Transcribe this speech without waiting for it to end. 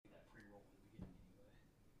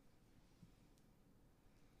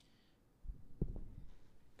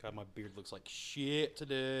God, my beard looks like shit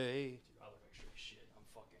today. Dude, I look like straight shit. I'm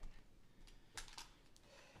fucking.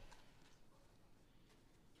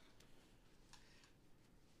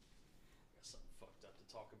 Got something fucked up to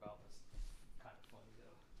talk about. That's kind of funny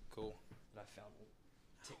though. Cool. That I found on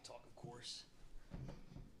TikTok, of course.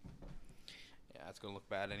 Yeah, it's gonna look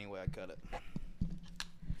bad anyway. I cut it.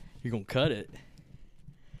 You're gonna cut it.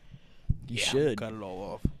 You Yeah, should cut it all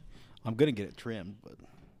off. I'm gonna get it trimmed, but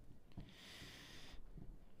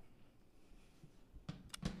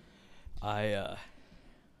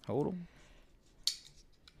hold them.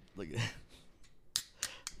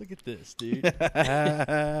 look at this, dude.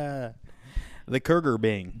 The Kurger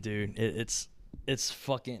Bing. Dude, it's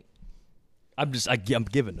fucking. I'm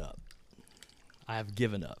giving up. I have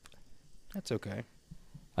given up. That's okay.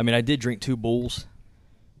 I mean, I did drink 2 Bulls.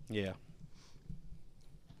 Yeah.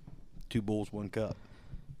 2 Bulls, 1 cup.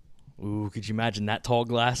 Ooh, could you imagine that tall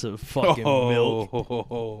glass of fucking milk?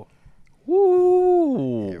 Oh.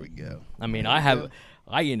 Woo! There we go. I mean,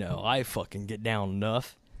 I fucking get down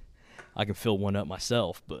enough. I can fill one up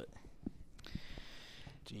myself, but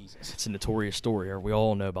Jesus. it's a notorious story. We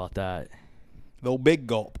all know about that. The old big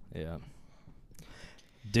gulp. Yeah.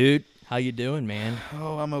 Dude, how you doing, man?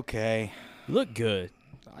 Oh, I'm okay. You look good.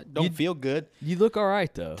 I don't feel good. You look all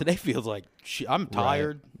right, though. Today feels like shit. I'm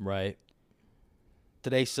tired. Right.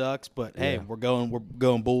 Today sucks, but hey, Yeah. we're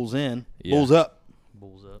going Bulls in. Yeah. Bulls up.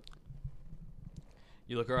 Bulls up.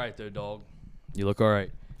 You look all right, though, dog. You look all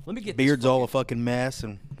right. Let me get Beard's this all a fucking mess,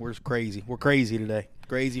 and we're crazy. We're crazy today.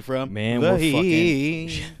 Crazy from Man, the we're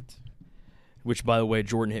heat. Which, by the way,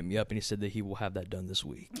 Jordan hit me up, and he said that he will have that done this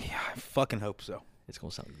week. Yeah, I fucking hope so. It's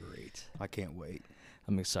going to sound great. I can't wait.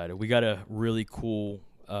 I'm excited. We got a really cool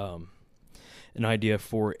an idea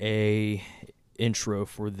for a intro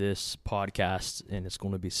for this podcast, and it's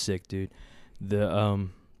going to be sick, dude. The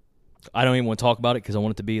I don't even want to talk about it because I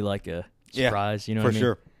want it to be like a surprise. You know for what I mean?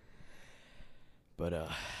 sure. But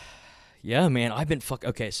yeah, man, I've been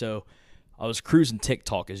Okay, so I was cruising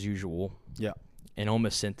TikTok as usual. Yeah. And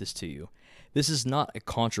almost sent this to you. This is not a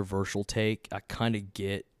controversial take. I kind of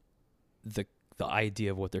get the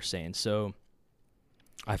idea of what they're saying. So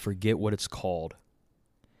I forget what it's called.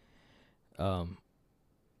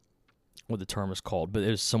 What the term is called, but it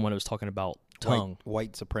was someone who was talking about tongue.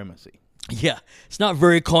 White supremacy. Yeah, it's not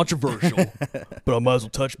very controversial, but I might as well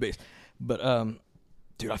touch base. But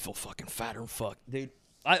dude, I feel fucking fatter than fuck, dude.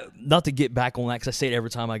 Not to get back on that because I say it every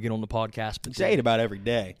time I get on the podcast, but You say it about every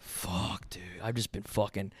day. fuck, dude, I've just been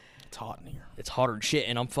fucking. It's hot in here. It's hotter than shit,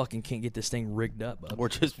 and I'm fucking can't get this thing rigged up. Bub. We're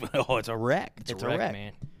just it's a wreck. It's a wreck,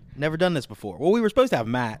 man. Never done this before. Well, we were supposed to have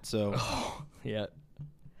Matt, so Yeah,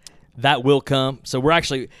 that will come. So we're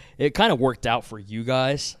actually. It kind of worked out for you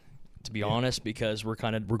guys, to be honest, because we're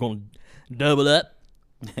going to double up,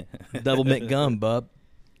 double McGum, bub.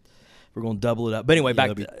 We're going to double it up. But anyway, Yeah,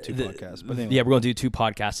 back that'll to be 2 podcasts. But anyway. Yeah, we're going to do 2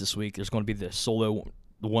 podcasts this week. There's going to be the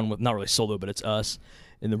one with not really solo, but it's us,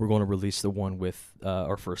 and then we're going to release the one with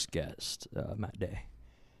our first guest, Matt Day.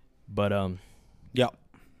 But yeah.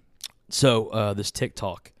 So this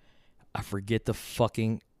TikTok, I forget the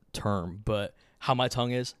fucking term, but how my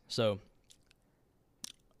tongue is. So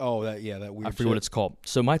Oh, that weird. I forget what it's called.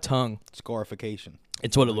 So my tongue, scarification.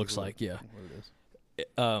 it's what it looks like. Yeah. What it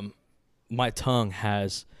is. My tongue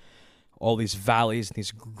has all these valleys and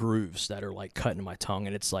these grooves that are like cut in my tongue,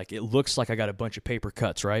 and it's like it looks like I got a bunch of paper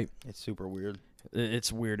cuts, right? It's super weird.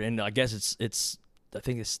 It's weird, and I guess it's I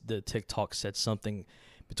think it's the TikTok said something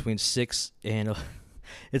between 6 and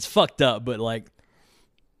it's fucked up, but like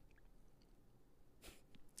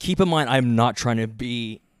keep in mind I'm not trying to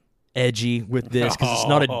be edgy with this because it's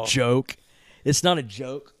not a joke. It's not a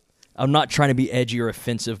joke. I'm not trying to be edgy or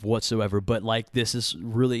offensive whatsoever, but like this is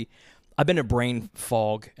really. I've been in brain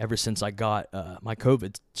fog ever since I got my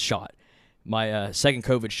COVID shot, my second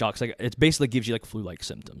COVID shot. 'Cause it basically gives you like flu-like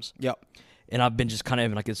symptoms. Yep. And I've been just kind of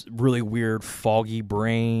in like this really weird foggy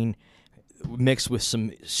brain mixed with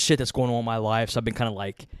some shit that's going on in my life. So I've been kind of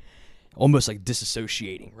like almost like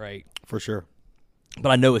disassociating, right? For sure. But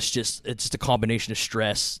I know it's just a combination of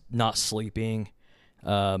stress, not sleeping,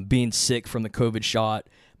 being sick from the COVID shot,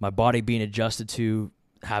 my body being adjusted to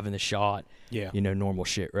having the shot. Yeah. Normal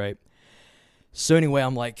shit, right? So anyway,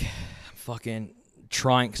 I'm like fucking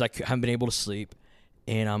trying because I haven't been able to sleep,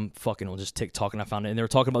 and I'm fucking on just TikTok, and I found it, and they were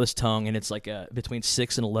talking about this tongue, and it's like between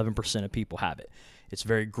 6 and 11% of people have it. It's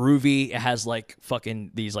very groovy. It has like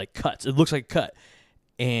fucking these like cuts. It looks like a cut,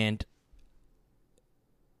 and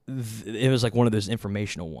it was like one of those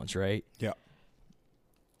informational ones, right? Yeah.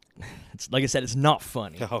 It's like I said, it's not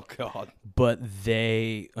funny. Oh God. But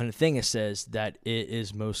on the thing it says that it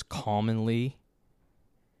is most commonly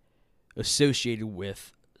associated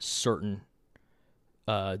with certain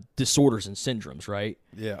disorders and syndromes, right?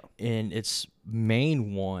 Yeah. And its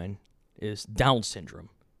main one is Down syndrome.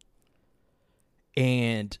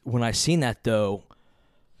 And when I seen that, though,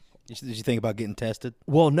 Did you think about getting tested?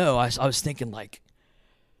 well, no, I was thinking, like,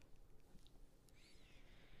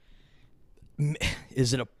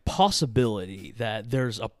 is it a possibility that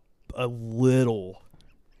there's a little,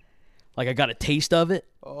 like, I got a taste of it?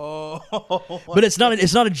 Oh, But it's not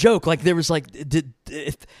a joke. Like, there was like, because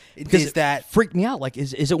Is that- it freaked me out. Like,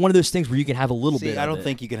 is it one of those things where you can have a little bit? I of don't it?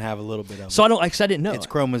 think you can have a little bit of it. So I don't. Like, 'cause I didn't know. It's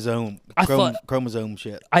chromosome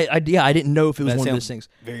shit. I didn't know if it was That one of those sounds things.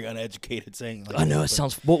 Very uneducated saying. Like I know that, it but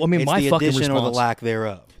sounds. Well, I mean, it's my the fucking addition response, or the lack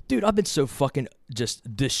thereof. dude. I've been so fucking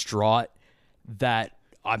just distraught that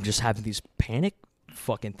I'm just having these panic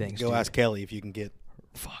fucking things. Go dude. ask Kelly if you can get.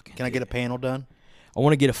 Fucking. Can I get a panel done? I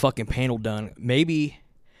want to get a fucking panel done. Maybe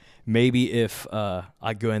if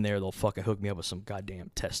I go in there, they'll fucking hook me up with some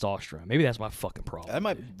goddamn testosterone. Maybe that's my fucking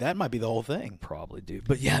problem. That might be the whole thing. Probably, dude.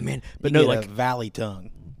 But yeah, man. But You no, get like a valley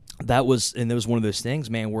tongue. that was one of those things,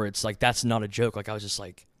 man, where it's like that's not a joke. Like I was just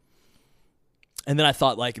like, and then I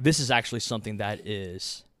thought like this is actually something that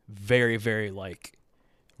is very, very like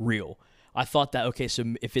real. I thought that okay, so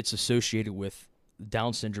if it's associated with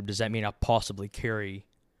Down syndrome, does that mean I possibly carry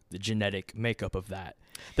the genetic makeup of that?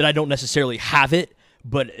 That I don't necessarily have it,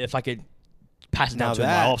 but if I could pass it down Now to my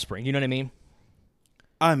that- offspring, you know what I mean?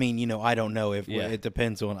 I mean, I don't know if Yeah. it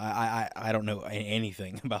depends on. I don't know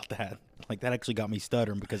anything about that. Like that actually got me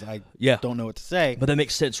stuttering because I Yeah. don't know what to say. But that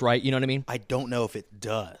makes sense, right? You know what I mean? I don't know if it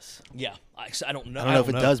does. Yeah. I don't know. I don't know if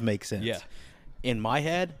it does make sense. Yeah. In my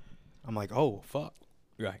head, I'm like, oh fuck.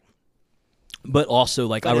 Right. But also,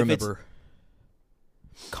 like, But I if it's- remember.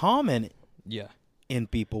 Common Yeah. in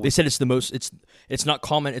people. They said it's the most. It's not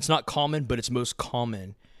common. It's not common, but it's most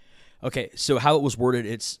common. Okay, so how it was worded,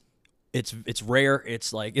 it's rare.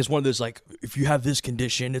 It's like it's one of those like if you have this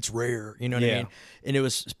condition, it's rare. You know what I Yeah. mean? And it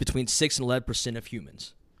was between 6 and 11% of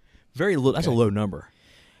humans. Very low. That's a Okay. low number.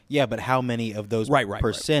 Yeah, but how many of those Right.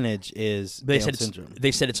 percentage is They Down said syndrome?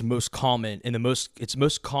 they said it's most common and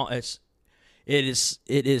it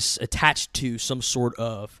is attached to some sort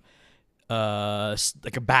of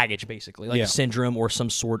like a baggage basically, like Yeah. a syndrome or some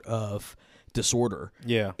sort of disorder.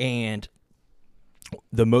 Yeah. And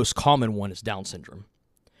the most common one is Down syndrome.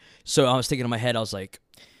 So I was thinking in my head, I was like,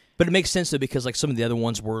 but it makes sense though because like some of the other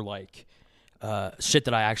ones were like shit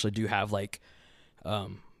that I actually do have, like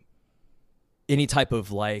any type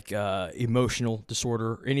of like emotional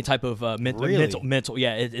disorder, any type of Really? mental.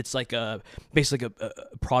 Yeah, it's like basically a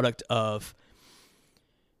product of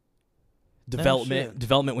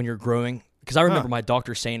development when you're growing. Because I remember my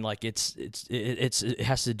doctor saying like it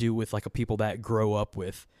has to do with like people that grow up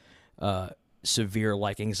with severe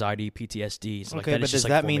like anxiety, PTSD. Stuff like Okay, that. but It's does just, like,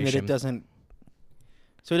 that mean that formation. it doesn't?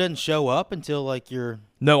 So it doesn't show up until like you're.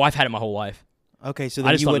 No, I've had it my whole life. Okay, so I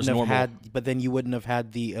then just you thought it wouldn't have was normal. had, but then you wouldn't have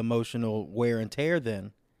had the emotional wear and tear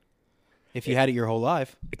then, if you had it your whole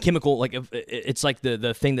life. Chemical, like it's like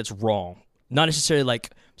the thing that's wrong, not necessarily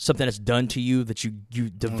like something that's done to you that you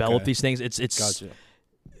develop Okay. these things. It's Gotcha.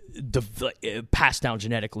 passed down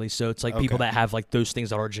genetically, so it's like people Okay. that have like those things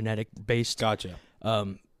that are genetic based. Gotcha.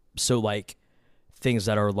 So like things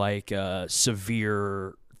that are like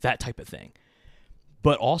severe, that type of thing.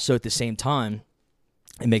 But also at the same time,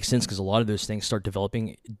 it makes sense because a lot of those things start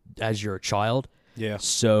developing as you're a child. Yeah.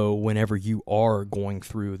 So whenever you are going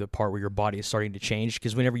through the part where your body is starting to change,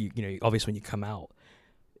 because whenever you obviously when you come out,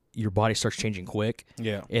 your body starts changing quick.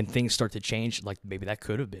 Yeah. And things start to change. Like maybe that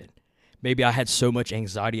could have been. Maybe I had so much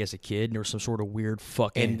anxiety as a kid, and there was some sort of weird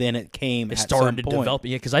fucking. And then it came. it at started some to point. develop.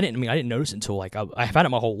 Yeah, because I didn't notice it until like I've had it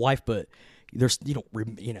my whole life, but there's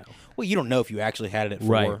Well, you don't know if you actually had it.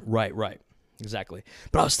 right, exactly.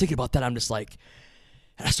 But I was thinking about that. I'm just like,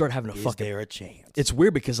 and I started having a Is fucking. there a chance? It's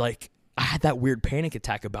weird because like I had that weird panic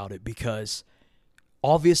attack about it because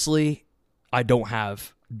obviously I don't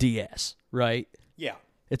have DS, right? Yeah.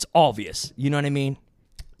 It's obvious. You know what I mean?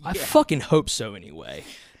 I Yeah. fucking hope so anyway.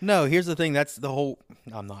 No, here's the thing. That's the whole.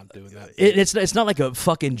 I'm not doing that. It's not like a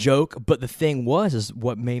fucking joke, but the thing is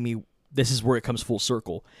what made me. This is where it comes full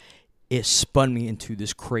circle. It spun me into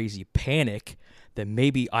this crazy panic that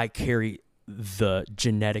maybe I carry the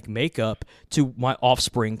genetic makeup to my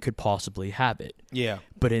offspring could possibly have it. Yeah.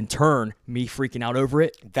 But in turn, me freaking out over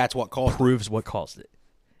it That's what caused. proves what caused it.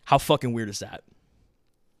 How fucking weird is that?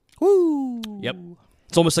 Woo. Yep.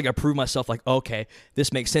 It's almost like I proved myself like, okay,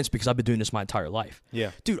 this makes sense because I've been doing this my entire life.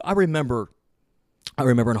 Yeah. Dude, I remember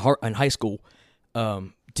in high school,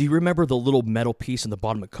 do you remember the little metal piece in the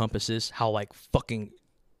bottom of compasses? How like fucking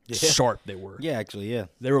sharp they were. Yeah. Actually, yeah.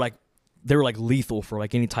 They were like they were like lethal for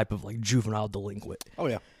like any type of like juvenile delinquent. Oh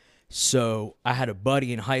yeah. So I had a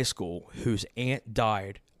buddy in high school whose aunt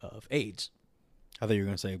died of AIDS. I thought you were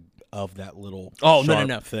gonna say of that little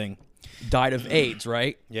no. thing. Died of AIDS,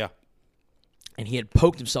 right? Yeah. And he had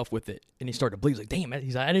poked himself with it, and he started to bleed. He's like, "Damn, man,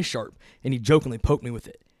 that is sharp." And he jokingly poked me with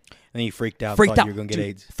it. And he freaked out. Freaked thought out. you were gonna get Dude,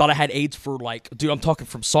 AIDS. Thought I had AIDS for like, dude. I'm talking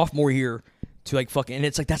from sophomore year to like fucking, and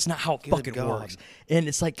it's like that's not how it fucking God. works. And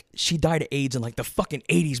it's like she died of AIDS in like the fucking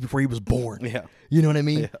 80s before he was born. Yeah. You know what I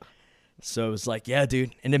mean? Yeah. So it was like, yeah,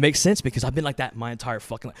 dude, and it makes sense because I've been like that my entire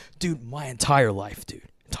fucking life, dude. My entire life, dude.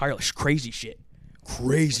 Crazy shit.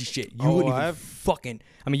 You wouldn't even fucking.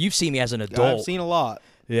 I mean, you've seen me as an adult. I've seen a lot.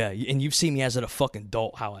 Yeah, and you've seen me as a fucking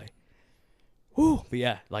adult, how I. Whew. But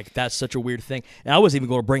yeah, like that's such a weird thing. And I wasn't even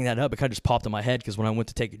going to bring that up. It kind of just popped in my head because when I went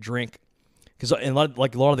to take a drink, because a lot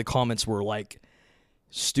of the comments were like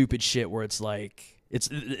stupid shit where it's like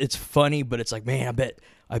it's funny, but it's like, man,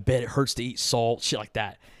 I bet it hurts to eat salt, shit like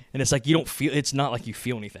that. And it's like you don't feel. It's not like you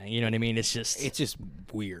feel anything. You know what I mean? It's just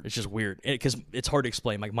weird. It's just weird because it's hard to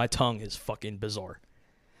explain. Like my tongue is fucking bizarre.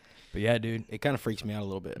 But yeah, dude, It kind of freaks me out a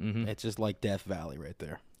little bit. Mm-hmm. It's just like Death Valley right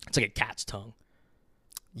there. it's like a cat's tongue,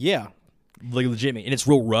 Yeah. like legitimate, and it's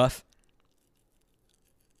real rough.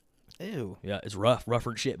 Ew. Yeah, it's rougher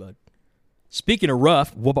than shit, bud. Speaking of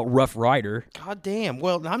rough, what about Rough Rider? God damn.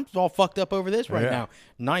 Well, I'm all fucked up over this right Yeah. now.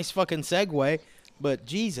 Nice fucking segue, but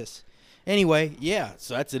Jesus. Anyway, yeah.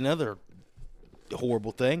 So that's another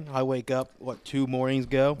horrible thing. I wake up 2 mornings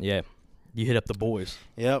ago. Yeah, you hit up the boys.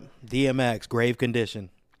 Yep. DMX, grave condition.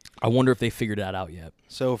 I wonder if they figured that out yet.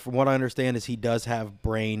 So from what I understand is he does have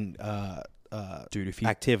brain Dude, if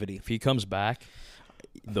activity. he comes back,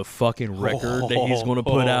 the fucking record that he's going to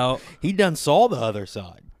put out. He done saw the other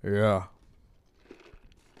side. Yeah.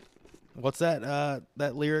 What's that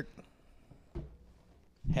that lyric?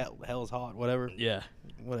 Hell's hot, whatever. Yeah.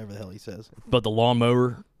 Whatever the hell he says. But the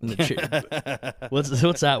lawnmower and the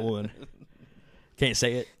what's that one? Can't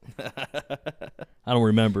say it. I don't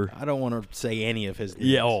remember. I don't want to say any of his lyrics.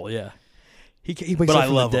 Yeah, yeah. He wakes But up I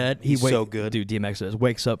from love the him. dead. He's so good. Dude, DMX says,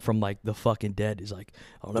 wakes up from like the fucking dead. He's like,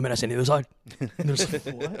 oh, let me not say the other side.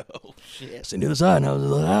 What? Oh shit. Say the other side. And I was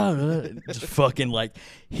like, just fucking like,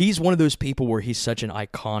 he's one of those people where he's such an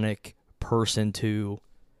iconic person to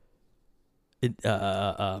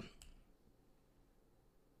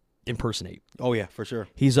impersonate. Oh yeah, for sure.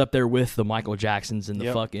 He's up there with the Michael Jacksons and the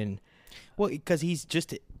Yep. fucking. Well, because he's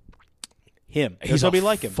just him. He's There's a nobody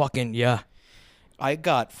like him. Fucking yeah. I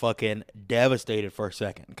got fucking devastated for a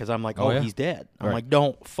second because I'm like, Oh, oh, yeah? he's dead. I'm Right. like,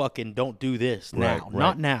 don't do this now. Right.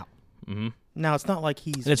 Not now. Mm-hmm. Now it's not like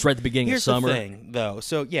he's. And it's right at the beginning Here's of summer. the thing, though.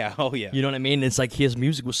 So yeah, oh yeah. You know what I mean? It's like his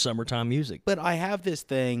music was summertime music. But I have this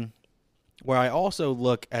thing where I also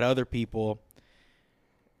look at other people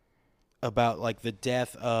about like the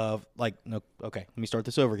death of like no. Okay, let me start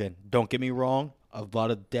this over again. Don't get me wrong. A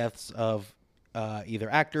lot of deaths of either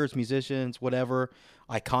actors, musicians, whatever,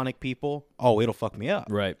 iconic people. Oh, it'll fuck me up.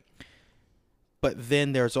 Right. But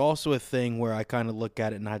then there's also a thing where I kind of look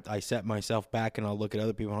at it and I set myself back and I'll look at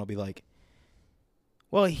other people and I'll be like,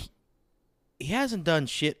 well, he hasn't done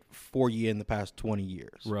shit for you in the past 20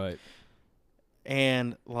 years. Right.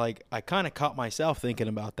 And like I kind of caught myself thinking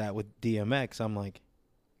about that with DMX. I'm like,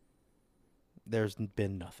 there's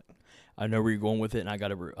been nothing. I know where you're going with it, and I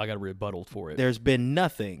got a rebuttal for it. There's been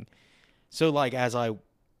nothing. So like as I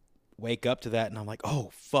wake up to that and I'm like, oh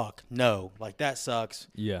fuck, no, like that sucks.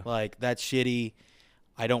 Yeah. Like that's shitty.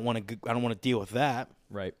 I don't want to deal with that.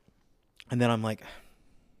 Right. And then I'm like,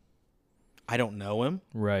 I don't know him.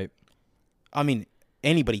 Right. I mean,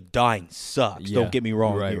 anybody dying sucks. Yeah. Don't get me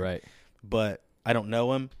wrong. Right. here. Right. But I don't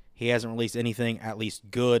know him. He hasn't released anything at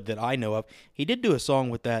least good that I know of. He did do a song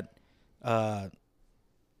with that,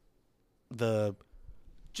 the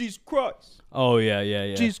Jesus Christ. Oh yeah. Yeah.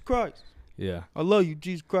 Yeah. Jesus Christ. Yeah. I love you,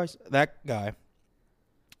 Jesus Christ. That guy.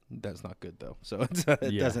 That's not good though. So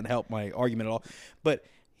it Yeah. doesn't help my argument at all. But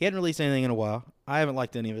he hadn't released anything in a while. I haven't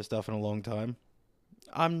liked any of his stuff in a long time.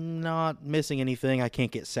 I'm not missing anything. I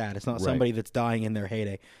can't get sad. It's not Right. somebody that's dying in their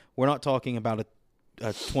heyday. We're not talking about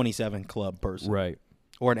a 27 club person Right.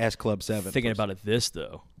 or an S Club 7. Thinking person. about it this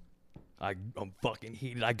though, I'm fucking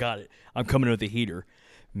heated. I got it. I'm coming in with the heater.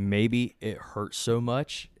 Maybe it hurt so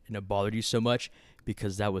much and it bothered you so much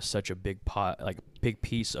because that was such a big big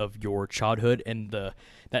piece of your childhood and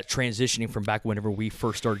that transitioning from back whenever we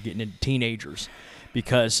first started getting into teenagers.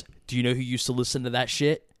 Because do you know who used to listen to that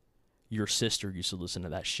shit? Your sister used to listen to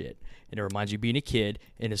that shit. And it reminds you of being a kid,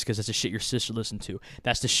 and it's because that's the shit your sister listened to.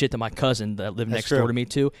 That's the shit that my cousin that lived next true. door to me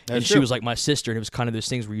too. And That's she true. was like my sister, and it was kind of those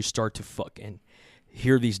things where you start to fucking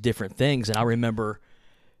hear these different things. And I remember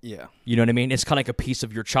Yeah. You know what I mean? It's kind of like a piece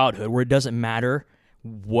of your childhood where it doesn't matter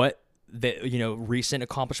what the recent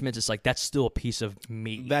accomplishments. It's like that's still a piece of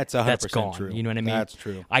me. That's 100% gone. true. You know what I mean? That's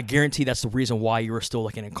true. I guarantee that's the reason why you were still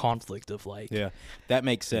like in a conflict of like, Yeah, that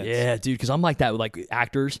makes sense. yeah, dude. Because I'm like that with like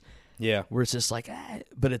actors, Yeah. where it's just like,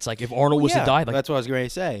 but it's like if Arnold was to die, like that's what I was going to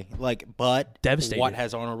say. Like, but Devastated. what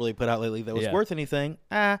has Arnold really put out lately that was Yeah. worth anything?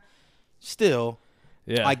 Still,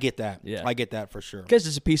 yeah, I get that. Yeah. I get that for sure. because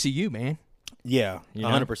it's a piece of you, man. Yeah, You know?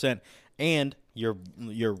 100%. And you're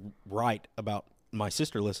right about my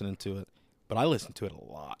sister listening to it, but I listen to it a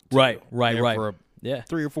lot. Too. Right. There For Yeah,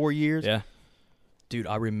 3 or 4 years. yeah, dude.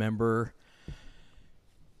 I remember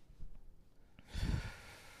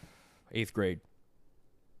 8th grade.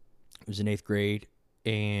 It was in 8th grade,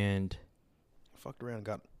 and Fucked around and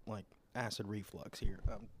got like acid reflux here.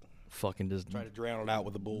 I'm fucking just trying to drown it out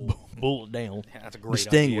with a bull. pull it down. Yeah, that's a great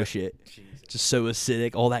Distinguish idea. it. Jesus. Just so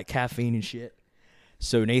acidic, all that caffeine and shit.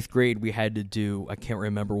 So in 8th grade, we had to do, I can't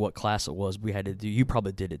remember what class it was. We had to do, you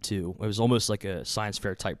probably did it too. It was almost like a science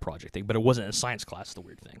fair type project thing, but it wasn't a science class, the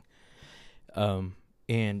weird thing.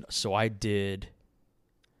 And so I did,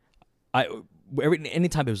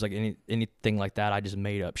 anytime it was like anything like that, I just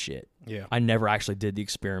made up shit. Yeah. I never actually did the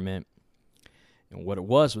experiment. And what it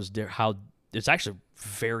was how, it's actually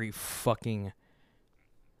very fucking,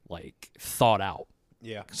 like, thought out.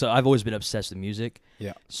 Yeah. So I've always been obsessed with music.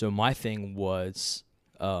 Yeah. So my thing was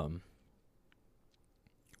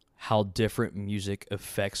how different music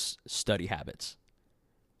affects study habits.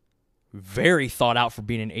 Very thought out for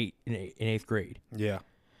being in 8th grade. Yeah.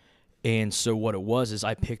 And so what it was is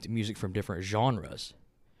I picked music from different genres.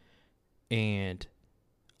 And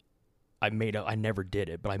I never did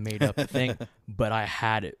it, but I made up the thing. But I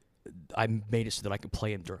made it so that I could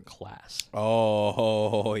play them during class.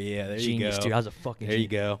 Oh, yeah. There Genius, you go. dude. I was a fucking There you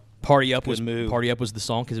genius. go. Party Up Good was move. Party Up was the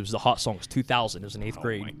song because it was the hot song. It was 2000. It was in 8th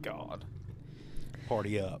grade. Oh, my God.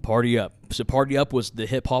 Party up. Party Up. So Party Up was the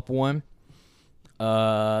hip hop one.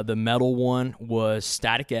 The metal one was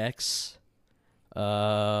Static X.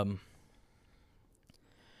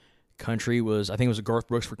 Country was, I think it was Garth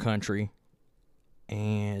Brooks for country.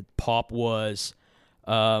 And pop was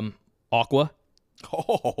Aqua.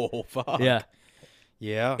 Oh, fuck. Yeah.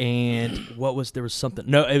 Yeah. And there was something.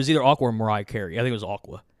 No, it was either Aqua or Mariah Carey. I think it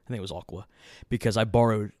was Aqua. Because I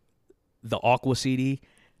borrowed the Aqua CD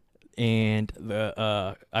and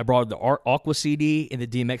I borrowed the Aqua CD and the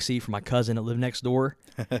DMX CD from my cousin that lived next door.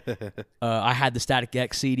 I had the Static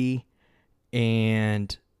X CD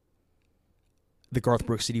and the Garth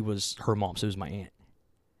Brooks CD was her mom, so it was my aunt.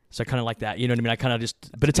 So I kind of like that. You know what I mean? I kind of just,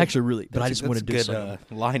 but it's actually really, but I just want to do good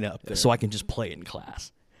something lineup there. so I can just play it in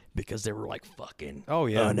class because they were like fucking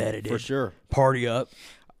unedited. for sure. Party Up.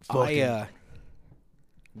 Fucking,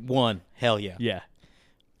 Hell yeah. yeah.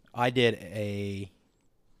 I did a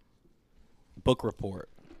book report,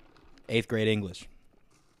 8th grade English,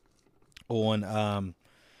 on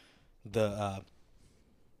the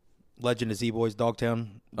Legend of Z-Boys,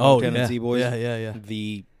 Dogtown and Z-Boys. Yeah.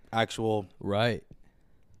 The actual Right.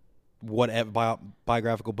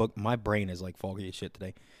 biographical book. My brain is like foggy as shit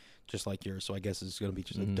today, just like yours. So I guess it's going to be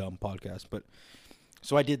just a dumb podcast. But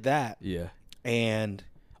so I did that, Yeah. and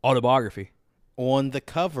Autobiography. on the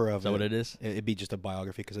cover of Is that what it is? it'd be just a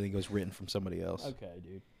biography because I think it was written from somebody else. Okay,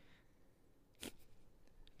 dude.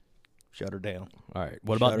 Shut her down. All right.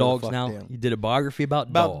 What Shut about her the dogs fuck now? down. You did a biography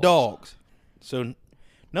about Dogs. So,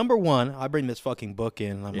 number one, I bring this fucking book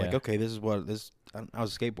in, and I'm like, Yeah. okay, this is what this. I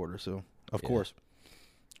was a skateboarder, so of Yeah. course.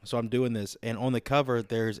 So I'm doing this, and on the cover,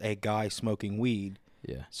 there's a guy smoking weed.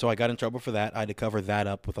 Yeah. So I got in trouble for that. I had to cover that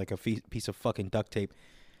up with like a piece of fucking duct tape.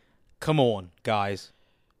 Come on, guys.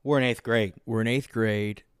 We're in 8th grade. We're in 8th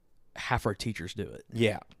grade. Half our teachers do it.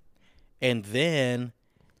 Yeah. And then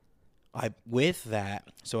with that,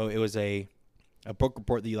 so it was a book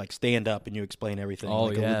report that you like stand up and you explain everything. Oh,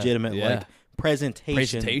 like yeah. a legitimate Yeah. like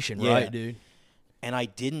presentation. Yeah. Right, dude? And I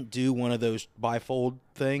didn't do one of those bifold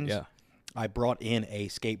things. Yeah. I brought in a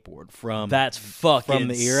skateboard from That's fucking from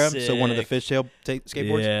the era. So one of the sick. fishtail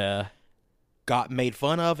skateboards Yeah. got made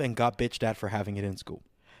fun of and got bitched at for having it in school.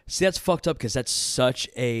 See, that's fucked up because that's such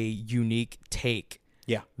a unique take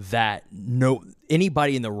Yeah. that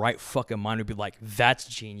anybody in the right fucking mind would be like, that's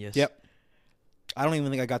genius. Yep. I don't even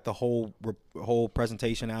think I got the whole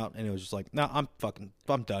presentation out, and it was just like, no,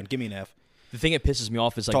 I'm done. Give me an F. The thing that pisses me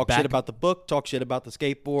off is like Talk shit about the book. Talk shit about the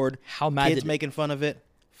skateboard. How mad Kids did- making fun of it.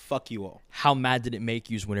 Fuck you all. how mad did it make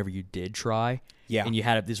you whenever you did try? Yeah. And you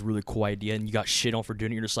had this really cool idea and you got shit on for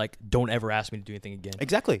doing it. You're just like, don't ever ask me to do anything again.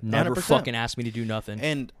 Exactly. Never 100%. fucking ask me to do nothing.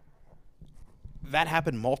 And that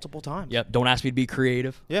happened multiple times. Yep. Don't ask me to be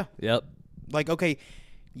creative. Yeah. Yep. Like, okay,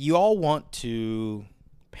 you all want to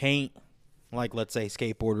paint, like, let's say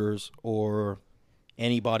skateboarders or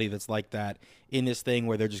anybody that's like that in this thing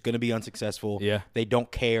where they're just going to be unsuccessful. Yeah. They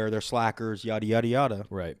don't care. They're slackers, yada, yada, yada.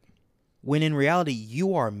 Right. When in reality,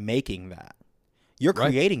 you are making that. You're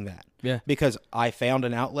creating that. Yeah. Because I found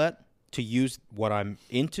an outlet to use what I'm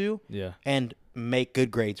into and make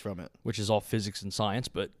good grades from it. Which is all physics and science,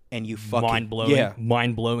 but and you fucking mind-blowing.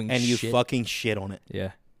 Mind-blowing and shit. You fucking shit on it.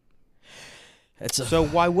 Yeah. So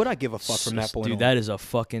why would I give a fuck from that point dude, on? that is a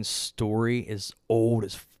fucking story as old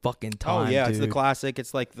as fucking time. Oh yeah, dude. it's the classic.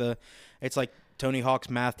 It's like Tony Hawk's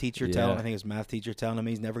math teacher telling. I think his math teacher telling him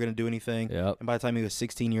he's never going to do anything. Yep. And by the time he was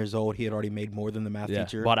 16 years old, he had already made more than the math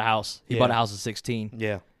teacher. Bought a house. He bought a house at 16.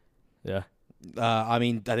 Yeah. Yeah. I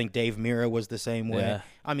mean, I think Dave Mirra was the same way. Yeah.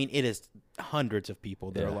 I mean, it is hundreds of people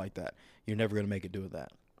that are like that. You're never going to make it do with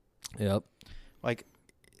that. Yep. Like,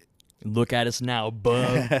 look at us now,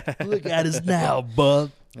 bub. Look at us now,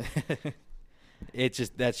 bub. It's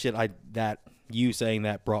just that shit. That you saying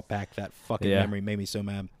that brought back that fucking memory, made me so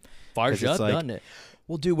mad. Fires you up, doesn't it?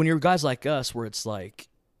 Well, dude, when you're guys like us, where it's like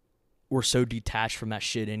we're so detached from that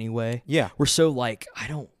shit anyway. Yeah, we're so like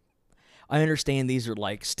I understand these are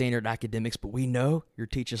like standard academics, but we know you're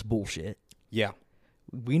teaching us bullshit. Yeah.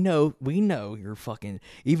 We know you're fucking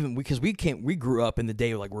even because we grew up in the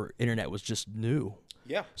day like where internet was just new.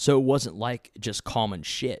 Yeah. So it wasn't like just common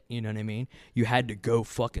shit, you know what I mean? You had to go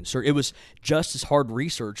fucking search. It was just as hard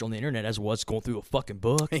research on the internet as it was going through a fucking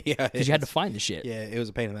book. Yeah. Because you had to find the shit. Yeah, it was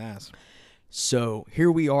a pain in the ass. So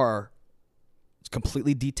here we are,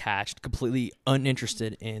 completely detached, completely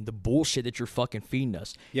uninterested in the bullshit that you're fucking feeding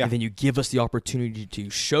us. Yeah. And then you give us the opportunity to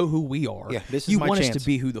show who we are. Yeah, this is you my want chance. us to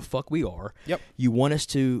be who the fuck we are. Yep. You want us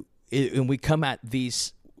to, and we come at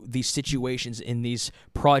these situations in these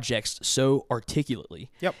projects so articulately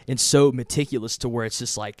and so meticulous to where it's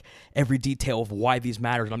just like every detail of why these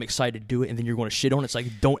matters and I'm excited to do it and then you're going to shit on it. It's like,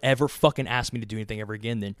 don't ever fucking ask me to do anything ever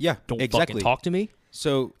again then. Yeah, don't exactly. fucking talk to me.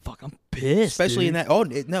 So fuck, I'm pissed, especially dude. in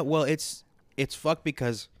that no, well, it's fucked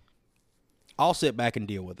because I'll sit back and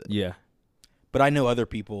deal with it. Yeah. But I know other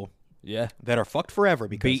people that are fucked forever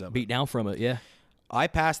because of it. Beat down from it, yeah. I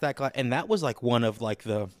passed that class, and that was like one of like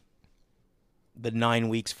the 9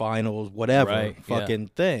 weeks finals, whatever, fucking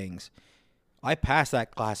things. I passed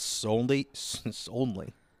that class solely.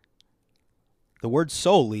 The word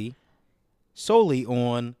solely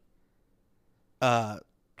on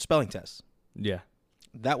spelling tests. Yeah.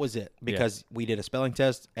 That was it because we did a spelling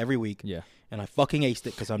test every week. Yeah. And I fucking aced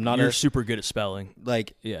it because I'm not. You're super good at spelling.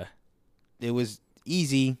 Like, yeah, it was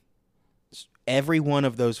easy. Every one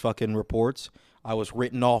of those fucking reports, I was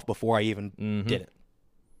written off before I even did it.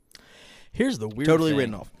 Here's the weird totally thing.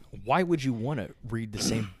 written off. Why would you want to read the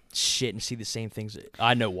same shit and see the same things?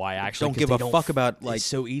 I know why. Actually, Don't give a fuck about like. It's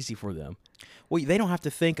so easy for them. Well, they don't have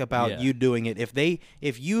to think about you doing it.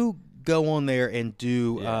 If you go on there and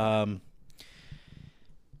do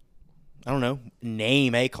I don't know,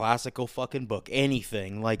 name a classical fucking book,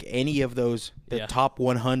 anything, like any of those, the top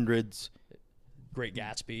 100s. Great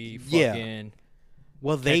Gatsby, fucking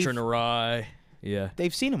well, Catcher in the Rye. Yeah.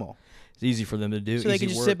 They've seen them all. It's easy for them to do. So they can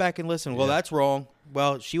just sit back and listen. Well, that's wrong.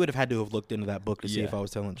 Well, she would have had to have looked into that book to see Yeah. if I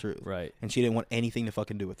was telling the truth. Right. And she didn't want anything to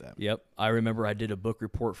fucking do with that. Yep. I remember I did a book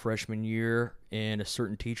report freshman year, and a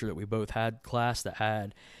certain teacher that we both had class that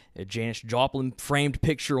had a Janis Joplin framed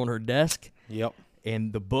picture on her desk. Yep.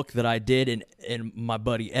 And the book that I did and my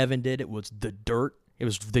buddy Evan did, it was The Dirt. It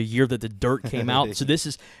was the year that The Dirt came out. So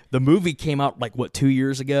the movie came out like, what, 2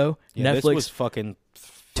 years ago? Yeah, Netflix. This was fucking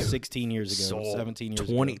 16 years ago, 17 years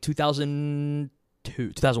ago.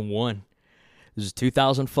 2002, 2001. This is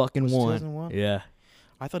 2001. 2001? Yeah.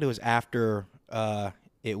 I thought it was after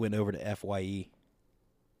it went over to FYE.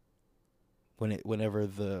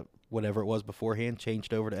 Whenever whatever it was beforehand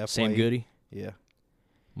changed over to FYE. Sam Goody? Yeah.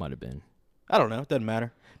 Might have been. I don't know. It doesn't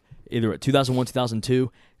matter. Either way, 2001,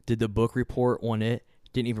 2002, did the book report on it.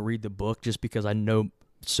 Didn't even read the book just because I knew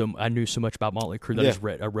so much about Motley Crue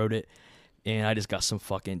that I wrote it. And I just got some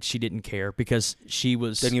fucking. She didn't care because she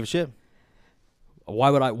was. Didn't give a shit. Why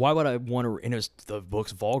would I want to? And it was the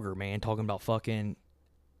book's vulgar, man, talking about fucking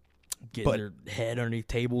getting their head underneath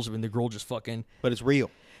tables and the girl just fucking. But it's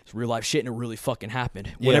real. It's real life shit, and it really fucking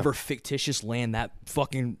happened. Yeah. Whatever fictitious land that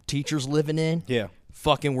fucking teacher's living in. Yeah.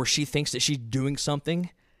 Fucking where she thinks that she's doing something.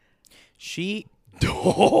 She.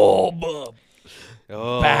 Oh, bub.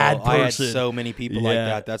 Oh, Bad person. I had so many people like Yeah.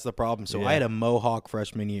 that. That's the problem. So I had a mohawk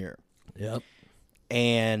freshman year. Yep.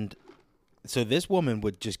 And so this woman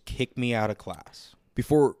would just kick me out of class.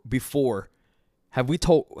 Before have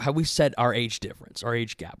we said our age difference, our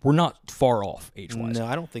age gap? We're not far off age-wise. No,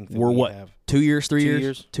 I don't think that We're we what? have. 2 years, 3 2 years?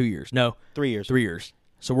 years? 2 years. No. 3 years. 3 years.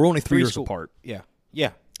 So we're only 3 years Preschool. apart. Yeah.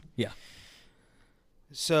 Yeah. Yeah.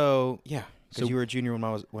 So yeah, because So- you were a junior when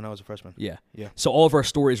I was a freshman. Yeah. Yeah. So all of our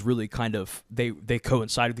stories really kind of they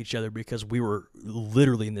coincide with each other because we were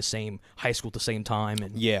literally in the same high school at the same time,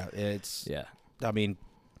 and Yeah, it's. yeah. I mean,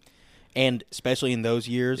 and especially in those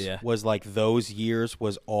years, Yeah. was like those years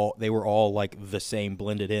was all they were all like the same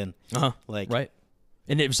blended in, Uh-huh. like Right.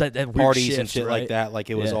 And it was that weird parties shift, and shit right? like that. Like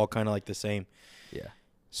it was Yeah. all kind of like the same. Yeah.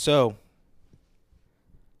 So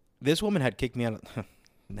this woman had kicked me out.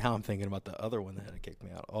 Now I'm thinking about the other one that had kicked me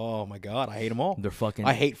out. Oh my god, I hate them all. They're fucking.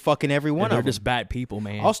 I hate fucking every one They're of them. just bad people,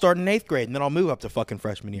 man. I'll start in 8th grade and then I'll move up to fucking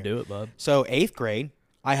freshman year. Do it, bub. So 8th grade,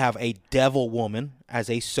 I have a devil woman as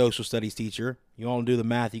a social studies teacher. You want to do the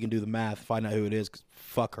math, you can do the math. Find out who it is. 'Cause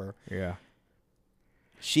fuck her. Yeah.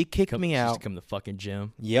 She kicked me Just out. come to the fucking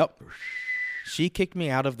gym. Yep. She kicked me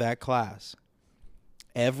out of that class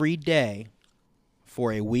every day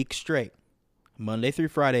for a week straight. Monday through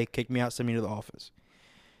Friday, kicked me out, sent me to the office.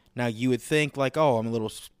 Now, you would think, like, oh, I'm a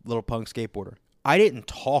little punk skateboarder. I didn't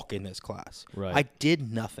talk in this class. Right. I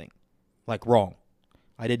did nothing, like, wrong.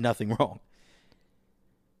 I did nothing wrong.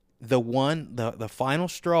 The final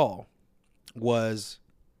straw was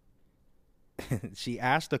she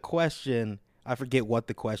asked a question. I forget what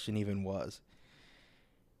the question even was.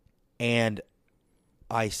 And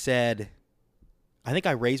I said, I think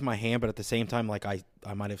I raised my hand, but at the same time, like I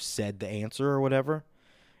might have said the answer or whatever.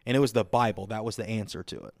 And it was the Bible. That was the answer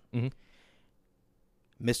to it. Mm-hmm.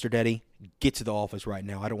 Mr. Deddy, get to the office right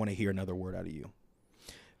now. I don't want to hear another word out of you.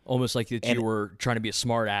 Almost like that you were trying to be a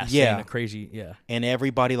smart ass. Yeah. Saying a crazy. Yeah. And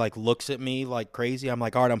everybody like looks at me like crazy. I'm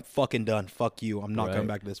like, all right, I'm fucking done. Fuck you. I'm not Right. coming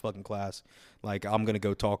back to this fucking class. Like, I'm going to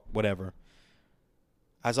go talk, whatever.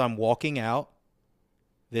 As I'm walking out,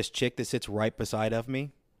 this chick that sits right beside of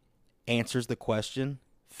me answers the question,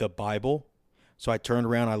 the Bible. So I turned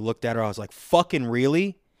around, I looked at her, I was like, fucking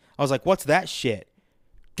really? I was like, what's that shit?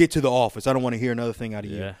 Get to the office. I don't want to hear another thing out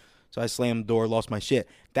of you. Yeah. So I slammed the door, lost my shit.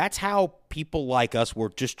 That's how people like us were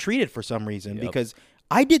just treated for some reason Yep. because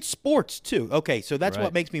I did sports too. Okay, so that's Right.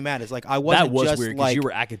 what makes me mad. Is like I wasn't That was just weird because like you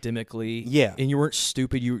were academically. Yeah. And you weren't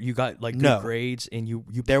stupid. You got like good No. grades and you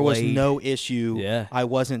there was played no issue. Yeah. I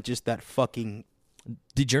wasn't just that fucking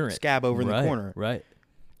degenerate scab over in the Right, corner. Right.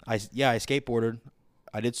 I skateboarded.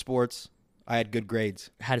 I did sports. I had good grades.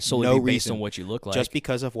 Had to solely No be based reason. on what you look like. Just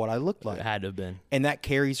because of what I looked it like. had to have been. And that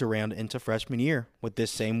carries around into freshman year with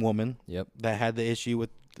this same woman Yep. that had the issue with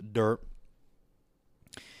the dirt.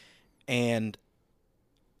 And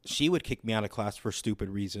she would kick me out of class for stupid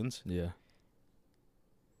reasons. Yeah.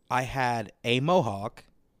 I had a mohawk,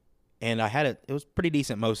 and I had it. It was pretty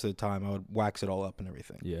decent most of the time. I would wax it all up and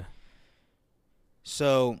everything. Yeah.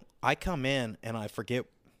 So I come in, and I forget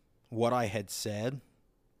what I had said.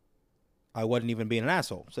 I wasn't even being an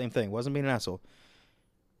asshole. Same thing. Wasn't being an asshole.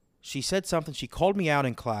 She said something. She called me out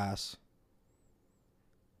in class.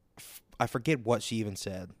 I forget what she even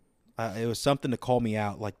said. It was something to call me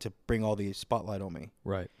out, like to bring all the spotlight on me.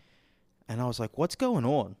 Right. And I was like, what's going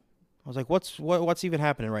on? I was like, what's even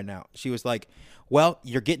happening right now? She was like, well,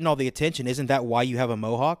 you're getting all the attention. Isn't that why you have a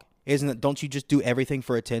mohawk? Don't you just do everything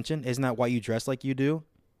for attention? Isn't that why you dress like you do?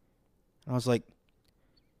 And I was like,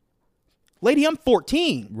 lady, I'm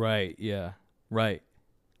 14. Right. Yeah. Right.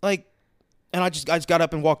 Like, and I just got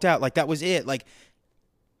up and walked out. Like, that was it. Like,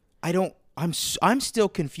 I'm still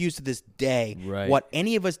confused to this day Right. what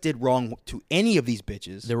any of us did wrong to any of these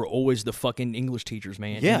bitches. There were always the fucking English teachers,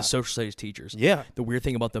 man. Yeah. And the social studies teachers. Yeah. The weird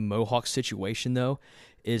thing about the Mohawk situation, though,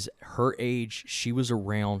 is her age, she was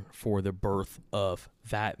around for the birth of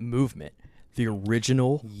that movement, the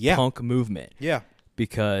original Yeah. punk movement, Yeah.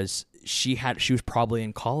 because she was probably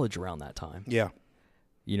in college around that time. Yeah.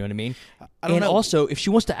 You know what I mean? I don't and know. also, if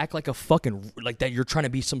she wants to act like a fucking, like that you're trying to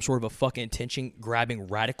be some sort of a fucking attention-grabbing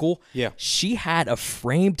radical, Yeah. she had a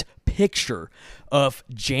framed picture of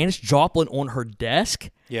Janis Joplin on her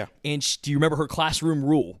desk. Yeah. And do you remember her classroom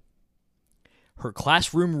rule? Her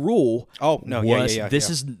classroom rule Oh, no, yeah, was yeah, yeah,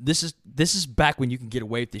 this is back when you can get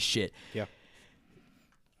away with this shit. Yeah.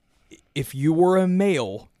 If you were a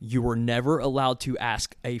male, you were never allowed to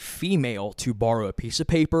ask a female to borrow a piece of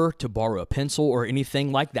paper, to borrow a pencil, or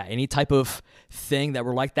anything like that. Any type of thing that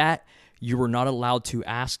were like that, you were not allowed to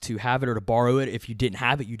ask to have it or to borrow it. If you didn't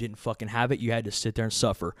have it, you didn't fucking have it. You had to sit there and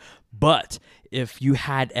suffer. But if you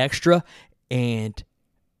had extra and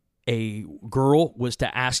a girl was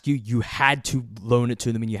to ask you, you had to loan it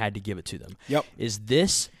to them and you had to give it to them. Yep. Is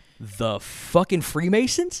this the fucking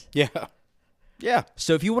Freemasons? Yeah. Yeah.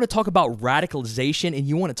 So if you want to talk about radicalization and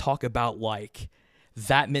you want to talk about like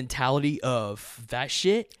that mentality of that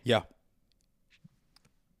shit, Yeah.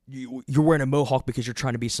 you're wearing a mohawk because you're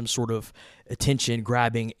trying to be some sort of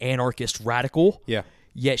attention-grabbing anarchist radical. Yeah.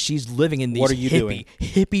 Yet she's living in these What are you doing?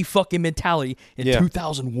 hippie fucking mentality in Yeah.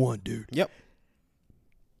 2001, dude. Yep.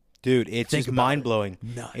 Dude, it's Think just about mind blowing.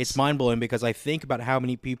 Nuts. It's mind blowing because I think about how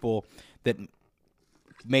many people that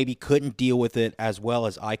maybe couldn't deal with it as well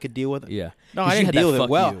as I could deal with it. Yeah. No, 'Cause I you didn't had that deal with it fuck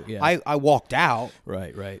well. you, yeah. I walked out,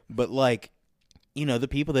 Right, right. but like, you know, the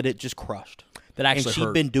people that it just crushed. That actually and she'd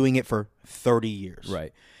hurt. been doing it for 30 years.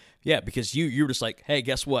 Right. Yeah, because you were just like, hey,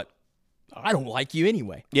 guess what? I don't like you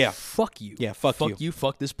anyway. Yeah. Fuck you. Yeah, fuck you. you.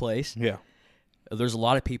 Fuck this place. Yeah. There's a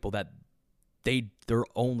lot of people that their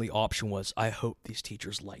only option was, I hope these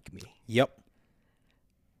teachers like me. Yep.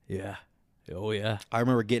 Yeah. Oh, yeah. I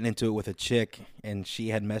remember getting into it with a chick, and she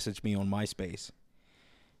had messaged me on MySpace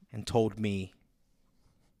and told me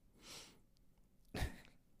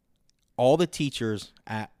all the teachers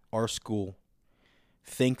at our school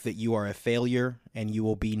think that you are a failure and you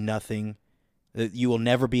will be nothing, that you will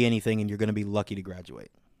never be anything, and you're going to be lucky to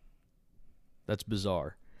graduate. That's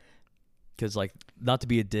bizarre. Because, like, not to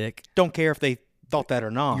be a dick, Don't care if they thought that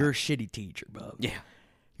or not. you're a shitty teacher, bub. Yeah.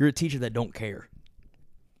 You're a teacher that don't care.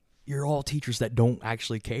 You're all teachers that don't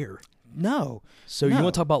actually care. No. So you No.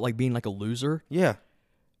 want to talk about, like, being like a loser? Yeah.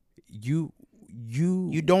 You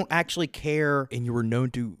You don't actually care. and you were known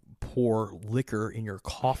to pour liquor in your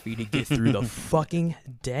coffee to get through the fucking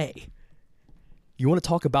day. You want to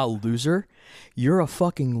talk about loser? You're a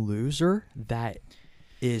fucking loser that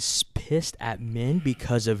is pissed at men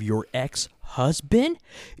because of your ex-husband?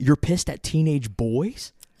 You're pissed at teenage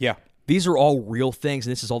boys? Yeah. These are all real things,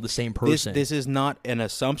 and this is all the same person. This is not an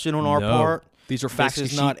assumption on our No. part. These are facts This that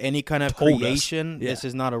is she not any kind of told us. creation. Yeah. This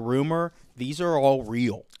is not a rumor. These are all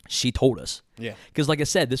real. She told us. Yeah. Because like I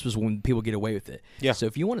said, this was when people get away with it. Yeah. So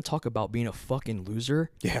if you want to talk about being a fucking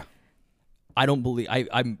loser, Yeah. I don't believe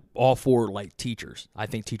I'm all for like teachers. I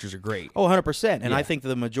think teachers are great. Oh, 100%. And I Yeah. think that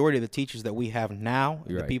the majority of the teachers that we have now,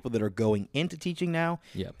 You're the right. people that are going into teaching now,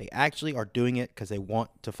 Yeah. they actually are doing it because they want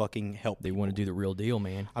to fucking help. They want to do the real deal,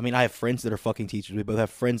 man. I mean, I have friends that are fucking teachers. We both have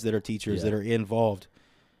friends that are teachers Yeah. that are involved.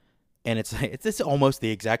 And it's almost the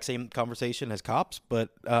exact same conversation as cops, but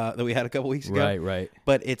that we had a couple weeks ago. Right, right.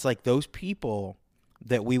 But it's like those people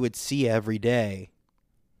that we would see every day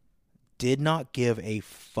did not give a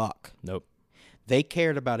fuck. Nope. They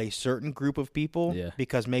cared about a certain group of people Yeah.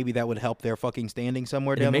 because maybe that would help their fucking standing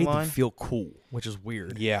somewhere And it down the made line. them feel cool, which is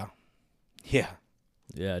weird. Yeah. Yeah.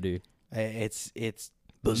 Yeah, dude. It's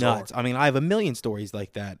Bizarre. nuts. I mean, I have a million stories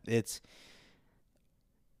like that. It's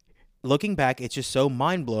looking back, it's just so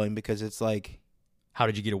mind-blowing because it's like, How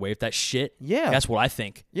did you get away with that shit? yeah. That's what I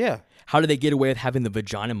think. Yeah. How did they get away with having the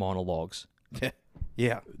vagina monologues?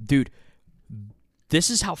 Yeah. Dude, this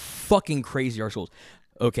is how fucking crazy our school is.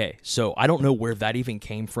 Okay, so I don't know where that even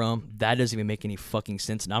came from. That doesn't even make any fucking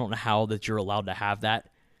sense, and I don't know how that you're allowed to have that.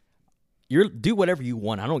 Do whatever you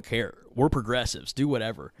want. I don't care. We're progressives. Do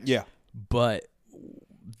whatever. Yeah. But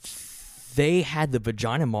they had the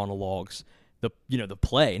vagina monologues, the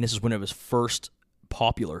play, and this is when it was first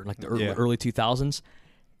popular, like the Yeah. early 2000s,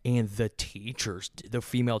 and the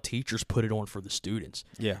female teachers put it on for the students.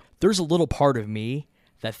 Yeah. There's a little part of me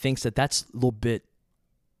that thinks that that's a little bit,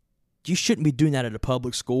 you shouldn't be doing that at a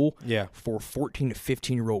public school Yeah. for 14 to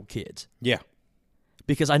 15-year-old kids, Yeah.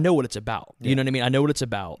 because I know what it's about. You know what I mean? I know what it's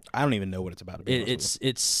about. I don't even know what it's about. To be honest with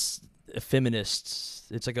It's a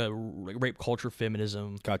feminist. It's like a rape culture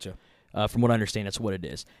feminism. you. Gotcha. From what I understand, that's what it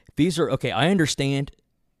is. These are okay. I understand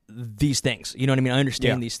these things. You know what I mean? I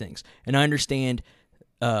understand Yeah. these things, and I understand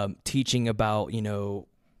teaching about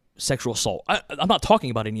sexual assault. I'm not talking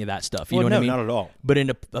about any of that stuff. You know what I mean? not at all. But in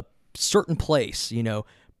a certain place,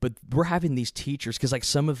 But we're having these teachers because like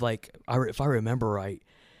some of if I remember right,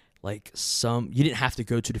 like some you didn't have to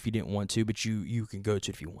go to it if you didn't want to, but you can go to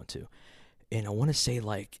it if you want to. And I want to say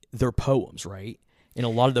like they're poems, right? And a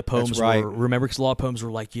lot of the poems right. were because a lot of poems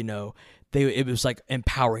were like it was like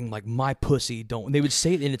empowering, like my pussy don't. They would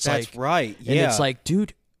say it, and it's That's like right. Yeah. and it's like,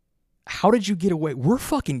 dude, how did you get away? We're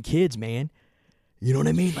fucking kids, man. You know what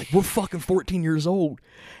I mean? Like we're fucking 14 years old,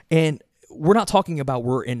 and we're not talking about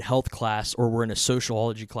we're in health class or we're in a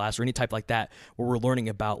sociology class or any type like that where we're learning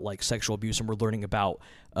about like sexual abuse and we're learning about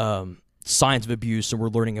signs of abuse and we're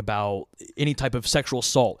learning about any type of sexual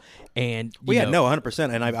assault. And no,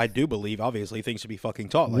 100%. And I do believe, obviously, things should be fucking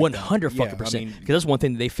taught like 100 that. fucking percent. Because that's one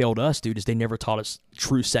thing that they failed us, dude, is they never taught us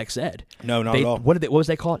true sex ed. No, not at all. What was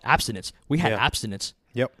they called? Abstinence. We had Yeah. abstinence,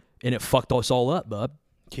 Yep. and it fucked us all up, bub.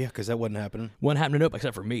 Yeah, because that wasn't happening. Wasn't happening up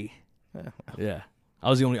except for me. Yeah.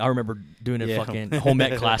 I remember doing a Yeah. fucking home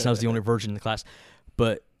ec class, and I was the only virgin in the class.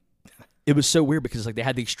 But it was so weird because like they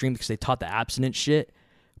had the extreme because they taught the abstinence shit,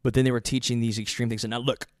 but then they were teaching these extreme things. And now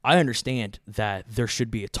look, I understand that there should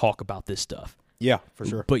be a talk about this stuff. Yeah, for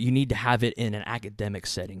sure. But you need to have it in an academic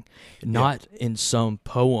setting, not in some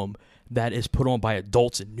poem that is put on by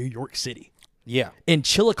adults in New York City, Yeah. in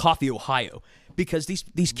Chillicothe, Ohio, because these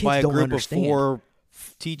kids By a don't group understand. of 4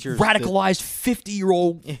 teachers. Radicalized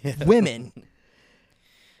 50-year-old women.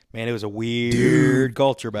 Man, it was a weird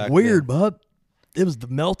culture back then. Weird, bub. It was the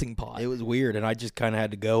melting pot. It was weird, and I just kind of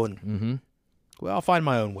had to go and, well, I'll find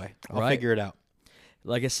my own way. I'll Right. figure it out.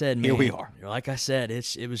 Like I said, man. Here we are. Like I said,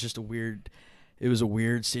 it was just a weird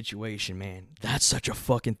situation, man. That's such a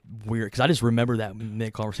fucking weird, because I just remember that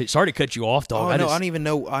mid conversation. Sorry to cut you off, dog. Oh, no, I don't even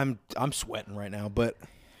know. I'm sweating right now, but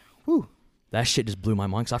whew, that shit just blew my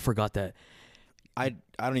mind, because I forgot that. I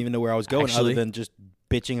don't even know where I was going Actually- other than just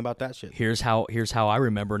bitching about that shit. Here's how I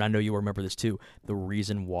remember, and I know you'll remember this too. The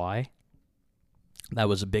reason why that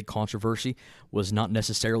was a big controversy was not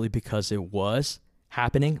necessarily because it was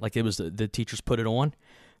happening, like it was the teachers put it on,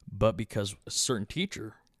 but because a certain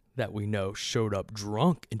teacher that we know showed up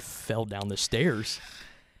drunk and fell down the stairs.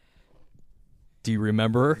 Do you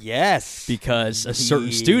remember? Yes. Because a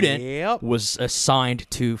certain student Yep. was assigned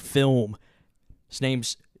to film. His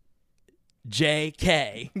name's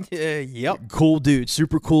J.K. Yep. Cool dude,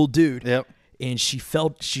 super cool dude. Yep. And she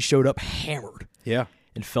showed up hammered Yeah.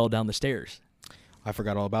 and fell down the stairs. I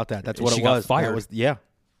forgot all about that. That's And what she it got was. fired. That was, yeah.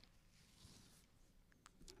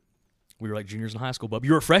 We were like juniors in high school, bub.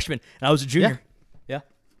 You were a freshman, and I was a junior. Yeah.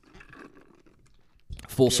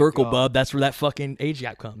 Full circle, God. bub. That's where that fucking age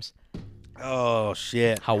gap comes. Oh,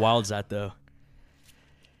 shit. How wild is that, though?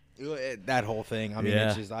 That whole thing. I mean, Yeah.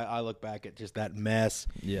 it's just, I look back at just that mess,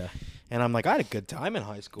 Yeah. and I'm like, I had a good time in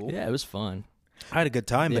high school. Yeah, it was fun. I had a good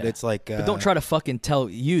time, but Yeah. it's like. But don't try to fucking tell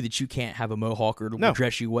you that you can't have a mohawk or No.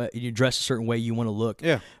 dress you dress a certain way you want to look.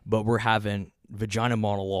 Yeah. But we're having vagina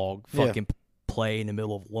monologue Yeah. fucking play in the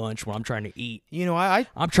middle of lunch when I'm trying to eat. You know, I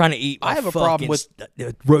I'm trying to eat. I my have a problem fucking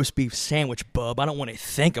with- roast beef sandwich, bub. I don't want to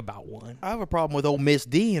think about one. have a problem with old Miss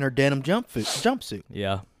D in her denim jumpsuit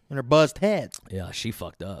Yeah, and her buzzed head. yeah, she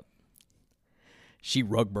fucked up. She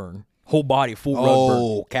rug burn, whole body full rug burn,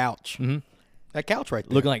 Oh, couch. Mm-hmm. That couch right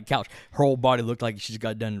there. looking like a couch. Her whole body looked like she's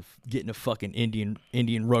got done getting a fucking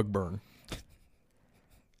Indian rug burn.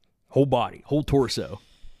 Whole body, whole torso.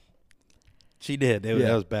 She did. That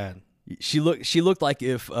was bad. She looked like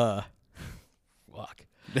if fuck.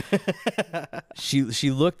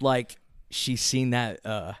 she looked like she seen that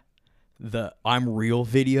the I'm Real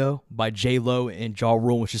video by J-Lo and Ja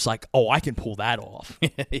Rule, was just like, oh, I can pull that off.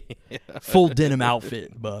 Full denim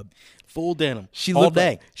outfit, bub. Full denim. She all looked day.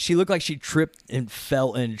 Like, she looked like she tripped and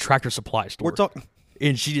fell in a Tractor Supply store. We're talking.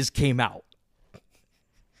 and she just came out.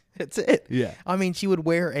 That's it. Yeah. I mean, she would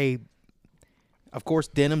wear of course,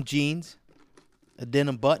 denim jeans, a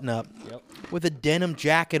denim button-up, with a denim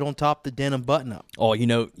jacket on top of the denim button-up. Oh, you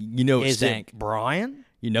know it Is stank. it Brian?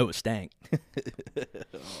 You know it stank.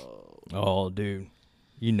 Oh, dude.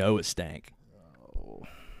 You know it stank.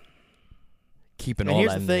 Keeping And all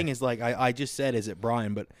here's that the in thing: there. is like I just said, is it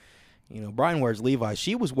Brian? But Brian wears Levi's.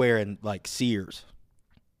 She was wearing like Sears.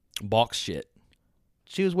 Box shit.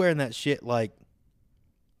 She was wearing that shit like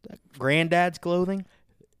that granddad's clothing.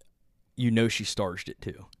 You know she starched it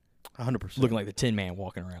too. 100%. Looking like the Tin Man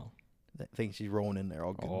walking around. That thing she's rolling in there,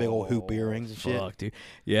 all good, big old hoop earrings and shit. Fuck, dude.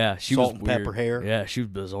 Yeah, she Salt was and pepper weird. hair. Yeah, she was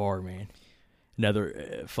bizarre, man.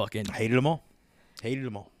 Another fucking. Hated them all. Hated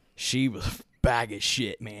them all. She was a bag of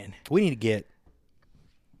shit, man. We need to get.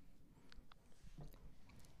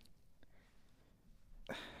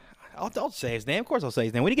 I'll say his name. Of course, I'll say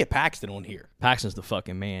his name. We need to get Paxton on here. Paxton's the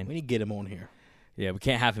fucking man. We need to get him on here. Yeah, we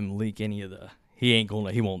can't have him leak any of the. He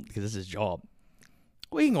won't, because it's his job.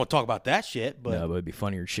 We ain't gonna talk about that shit, but No, but it'd be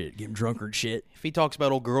funnier shit. Get him drunker and shit. if he talks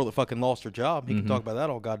about old girl that fucking lost her job, he can talk about that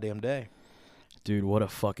all goddamn day. Dude, what a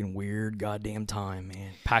fucking weird goddamn time,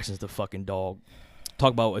 man. Paxton's the fucking dog.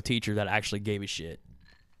 Talk about a teacher that actually gave a shit.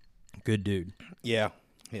 Good dude. Yeah,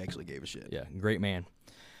 he actually gave a shit. Yeah, great man.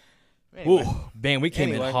 Anyway, Ooh, man, we came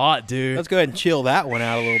Anyway. in hot, dude. let's go ahead and chill that one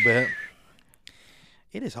out a little bit.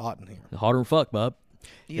 It is hot in here. Hotter than fuck, bub.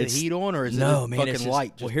 You got It's- the heat on, or is No, it man, fucking it's just,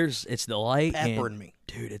 light? well, Just it's the light, peppering and, me.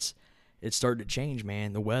 dude. It's starting to change,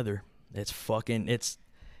 man. The weather, it's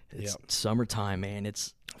Yep. summertime, man.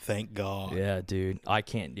 It's Thank God. yeah, dude. I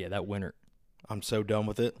can't. Yeah, that winter, I'm so done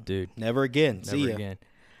with it. dude. Never again. See Never ya. again.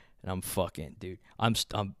 And I'm fucking, dude. I'm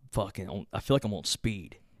fucking. I feel like I'm on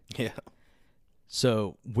speed. Yeah.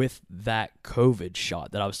 So with that COVID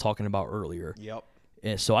shot that I was talking about earlier, Yep.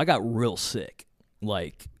 and so I got real sick.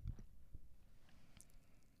 Like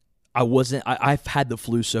I've had the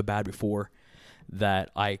flu so bad before that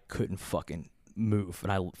I couldn't fucking move,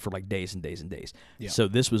 and for like days and days and days. Yeah. So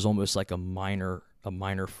this was almost like a minor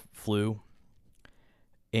flu,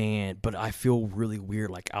 but I feel really weird,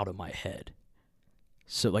 like out of my head.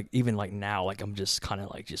 So like even like now, like I'm just kind of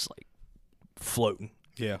like floating.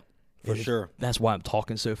 Yeah, for sure. That's why I'm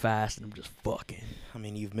talking so fast and I'm just fucking. I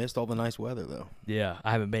mean, you've missed all the nice weather though. Yeah,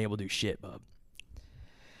 I haven't been able to do shit, bub.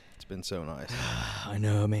 It's been so nice. I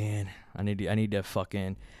know, man. I need to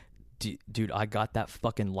fucking, dude. I got that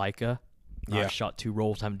fucking Leica. Yeah. I shot 2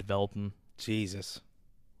 rolls. Haven't developed them. Jesus.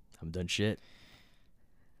 Haven't done shit.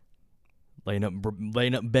 Laying up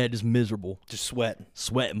in bed is miserable. Just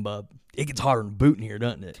sweating, bub. It gets hotter than boot in here,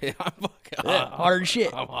 doesn't it? Yeah, I'm fucking Yeah, hotter than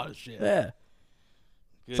shit. I'm hot as shit. Yeah.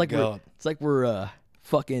 Good It's like we're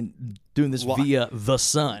fucking doing this via the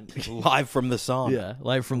sun. Live from the sauna. Yeah,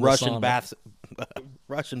 live from Russian the sauna.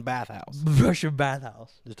 Russian bathhouse. Russian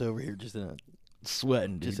bathhouse. Just over here, just in a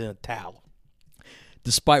Sweating, dude. just in a towel.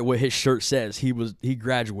 Despite what his shirt says, he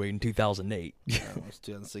graduated in 2008. It's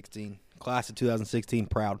 2016. Class of 2016.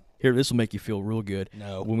 Proud. Here, this will make you feel real good.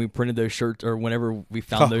 No. When we printed those shirts, or whenever we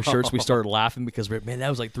found those shirts, we started laughing because, man, that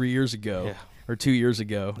was like 3 years ago. Yeah. Or 2 years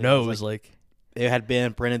ago. Yeah, no, it it was was like It had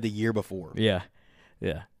been printed the year before. yeah.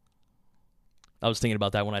 I was thinking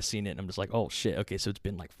about that when I seen it, and I'm just like, oh, shit. Okay, so it's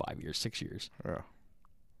been like 5 years, 6 years.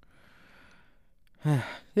 Yeah.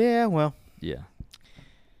 Yeah, well, Yeah.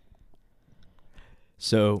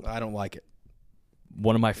 So I don't like it.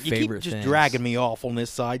 one of my You favorite keep just things. dragging me off on this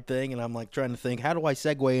side thing, and I'm like trying to think, how do I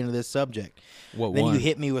segue into this subject? What Then one? you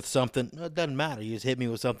hit me with something. No, it doesn't matter. You just hit me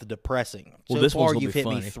with something depressing. Well, so this far, one's gonna you've be hit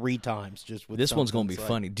me funny. 3 times. Just with This one's something. gonna be It's like,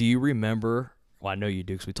 funny. Do you remember? Well, I know you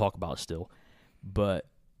do because we talk about it still. But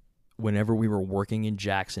whenever we were working in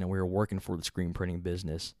Jackson and we were working for the screen printing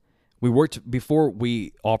business, we worked before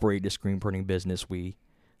we operated a screen printing business. We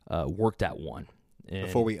worked at one. And,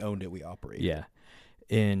 Before we owned it, we operated. yeah,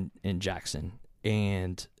 in Jackson,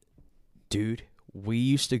 and dude, we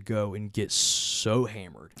used to go and get so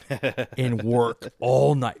hammered and work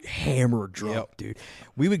all night, hammered drunk, Yep. dude.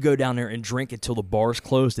 We would go down there and drink until the bars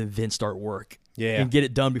closed and then start work. Yeah. And get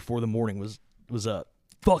it done before the morning was up.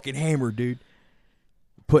 Fucking hammered, dude.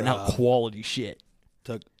 Putting out quality shit.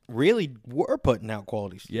 Really, we're putting out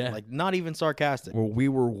quality. Yeah. Like, not even sarcastic. Well, we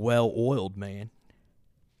were well oiled, man.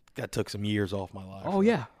 That took some years off my life. Oh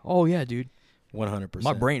yeah, dude. 100%.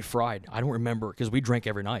 My brain fried. I don't remember because we drank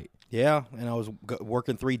every night. Yeah, and I was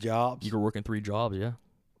working 3 jobs. You were working 3 jobs, yeah.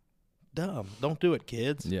 Dumb. Don't do it,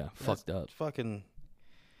 kids. Yeah, fucked up. Fucking.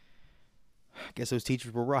 I guess those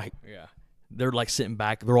teachers were right. Yeah. They're like sitting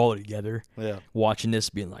back. They're all together. Yeah. Watching this,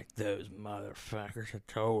 being like, "Those motherfuckers, I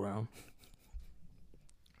told them."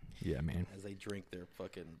 Yeah, man. As they drink their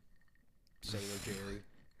fucking Sailor Jerry.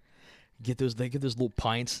 They get those little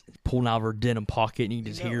pints pulling out of her denim pocket, and you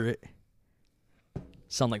can just hear it.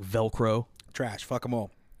 Sound like Velcro. Trash. Fuck them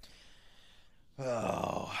all.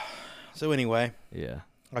 Oh. So anyway, Yeah,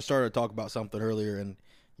 I started to talk about something earlier, and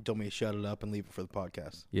you told me to shut it up and leave it for the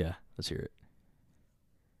podcast. yeah. Let's hear it.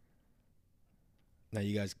 Now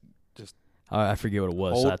you guys just I forget what it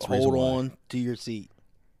was. so that's the reason hold why. on to your seat.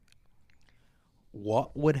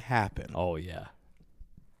 What would happen Oh yeah.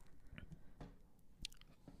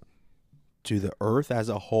 to the Earth as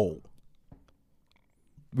a whole?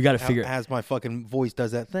 We got to figure. As my fucking voice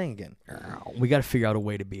does that thing again. We got to figure out a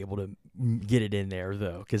way to be able to get it in there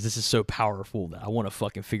though, because this is so powerful that I want to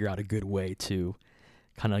fucking figure out a good way to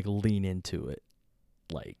kind of like lean into it,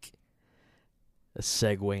 like a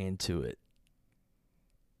segue into it.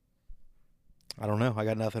 I don't know. I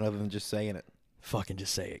got nothing other than just saying it. Fucking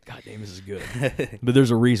just say it. God damn, this is good. But there's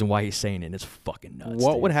a reason why he's saying it. And it's fucking nuts.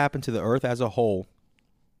 What dude. would happen to the Earth as a whole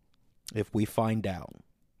if we find out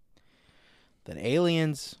that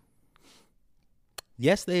aliens,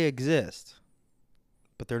 yes, they exist,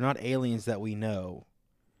 but they're not aliens that we know,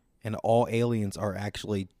 and all aliens are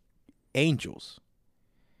actually angels.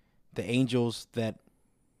 The angels that,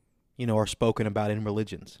 are spoken about in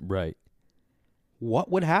religions. Right. What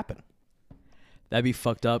would happen? That'd be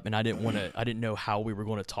fucked up, and I didn't know how we were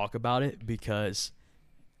going to talk about it because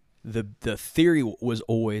the theory was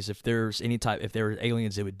always if there were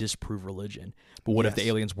aliens, it would disprove religion. But what if the Yes.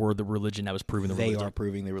 aliens were the religion that was proving the religion? They are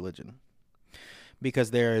proving the religion.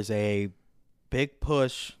 Because there is a big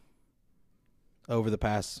push over the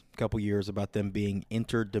past couple years about them being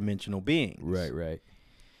interdimensional beings. Right.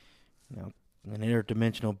 Now, an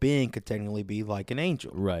interdimensional being could technically be like an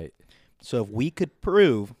angel. Right. So if we could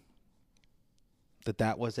prove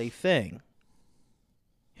that was a thing,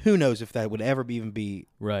 who knows if that would ever even be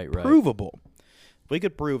Right. provable. If we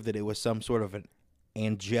could prove that it was some sort of an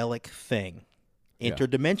angelic thing, Yeah.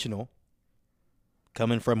 interdimensional,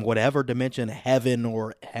 coming from whatever dimension, heaven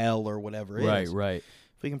or hell or whatever it is. Right.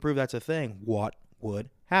 If we can prove that's a thing, what would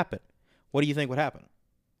happen? What do you think would happen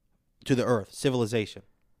to the Earth, civilization?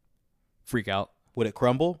 Freak out. Would it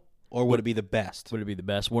crumble or would it be the best? Would it be the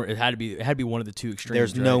best? It had to be one of the two extremes.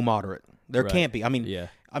 There's no moderate. There Right. can't be. I mean, Yeah.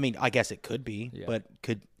 I guess it could be, Yeah. but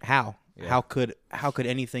how? Yeah. How could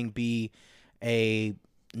anything be a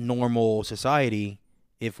normal society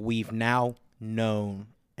if we've now known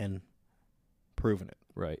and proven it?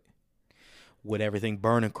 Right. Would everything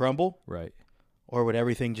burn and crumble? Right. Or would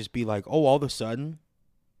everything just be like, oh, all of a sudden,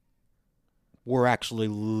 we're actually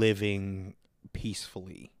living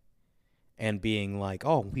peacefully and being like,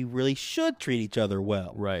 oh, we really should treat each other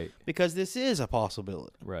well. Right. Because this is a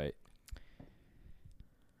possibility. Right.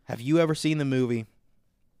 Have you ever seen the movie?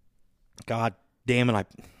 God damn it. I'm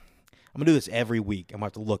going to do this every week. I'm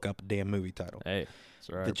going to have to look up a damn movie title. Hey, it's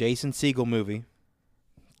all right. The Jason Segel movie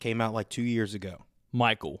came out like 2 years ago.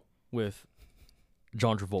 Michael with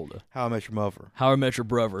John Travolta. How I Met Your Mother. How I Met Your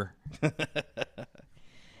Brother.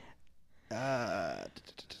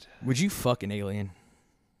 Would you fuck an alien?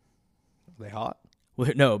 They hot?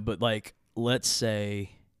 Well, no, but like, let's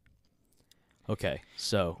say. Okay,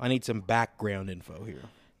 so. I need some background info here.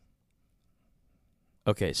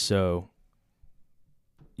 Okay, so.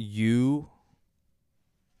 Okay,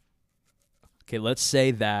 let's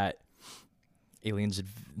say that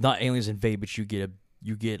not aliens invade, but you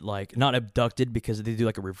get like not abducted because they do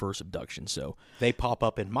like a reverse abduction. So They pop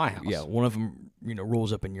up in my house. yeah, one of them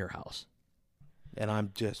rolls up in your house, And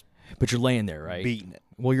I'm just but you're laying there, right? beating it.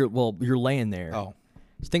 Well, you're laying there. Oh.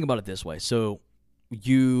 So think about it this way. So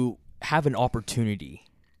you have an opportunity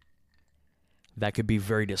that could be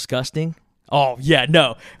very disgusting. Oh yeah,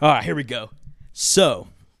 no. All right, here we go. So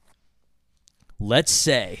let's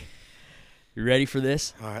say, you ready for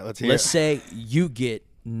this? All right, let's hear Let's it. say you get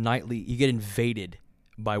invaded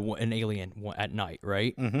by an alien at night,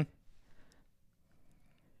 right? Mm-hmm.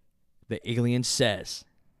 The alien says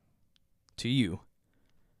to you,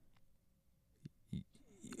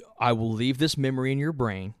 I will leave this memory in your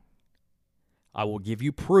brain. I will give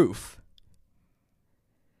you proof.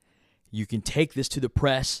 You can take this to the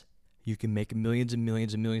press. You can make millions and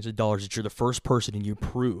millions and millions of dollars that you're the first person and you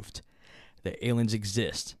proved that aliens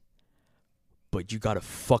exist. But you got to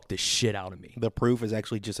fuck the shit out of me. The proof is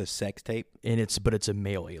actually just a sex tape. And it's a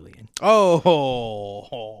male alien.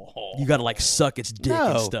 Oh. You got to like suck its dick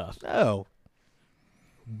and stuff. No.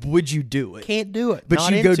 Would you do it? Can't do it. But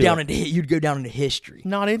Not you'd go into down it. you'd go down into history.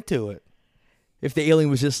 Not into it. If the alien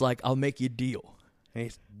was just like, I'll make you a deal. And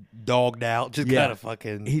he's dogged out. Just Yeah. kind of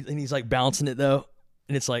fucking. And he's like bouncing it though.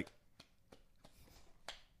 And it's like,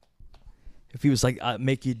 if he was like, I'll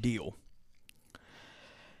make you a deal.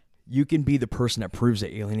 You can be the person that proves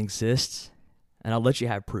that alien exists. And I'll let you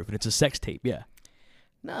have proof. And it's a sex tape, yeah.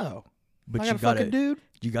 No. But I you got a fucking dude.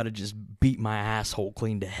 You gotta just beat my asshole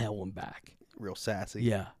clean to hell and back. Real sassy.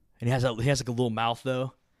 Yeah. And he has like a little mouth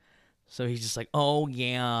though. So he's just like, oh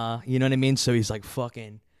yeah. You know what I mean? So he's like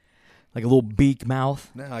fucking like a little beak mouth.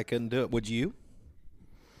 No, I couldn't do it. Would you?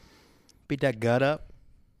 Beat that gut up?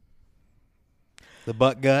 The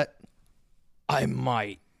butt gut? I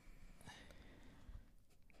might.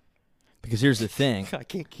 Because here's the thing. I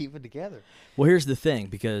can't keep it together. Well, here's the thing,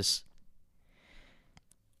 because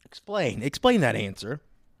Explain that answer,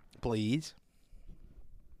 please.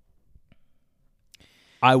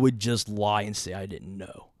 I would just lie and say I didn't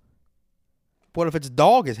know. What if its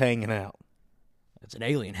dog is hanging out? It's an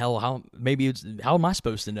alien. Hell, how am I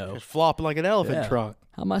supposed to know? It's flopping like an elephant Yeah. trunk.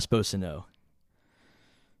 How am I supposed to know?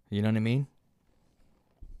 You know what I mean?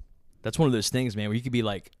 That's one of those things, man, where you could be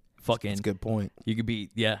like, fucking. That's a good point. You could be,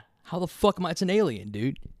 yeah. How the fuck am I? It's an alien,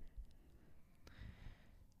 dude.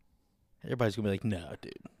 Everybody's going to be like, no,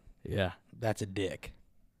 dude. Yeah. That's a dick.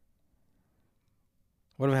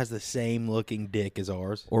 What if it has the same looking dick as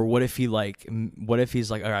ours? Or what if he's like, all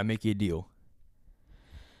right, I'll make you a deal.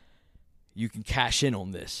 You can cash in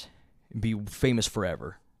on this and be famous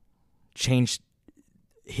forever. Change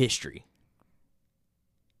history.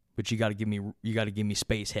 But you got to give me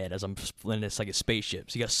space head as I'm flying this like a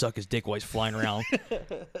spaceship. So you got to suck his dick while he's flying around.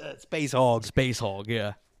 Space hog. Space hog,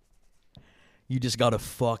 yeah. You just got to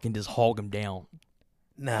fucking just hog him down.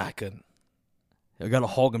 Nah, I couldn't. I got to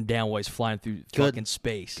hog him down while he's flying through fucking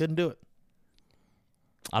space. Couldn't do it.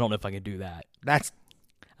 I don't know if I can do that. That's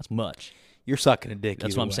much. You're sucking a dick.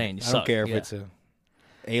 That's either what I'm way. saying. You I don't suck, care if yeah. it's a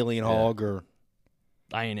alien hog or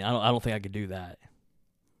I don't think I could do that.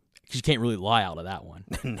 Because you can't really lie out of that one.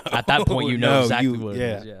 no, At that point, you know no, exactly what it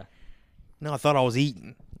yeah. is. Yeah. No, I thought I was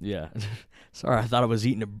eating. Yeah. Sorry, I thought I was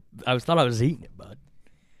eating it, bud.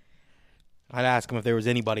 I'd ask him if there was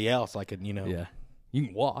anybody else I could, Yeah. You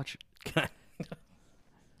can watch.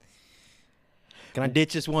 Can I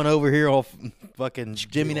ditch this one over here off fucking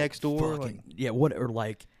Jimmy next door? Fucking, yeah, what, or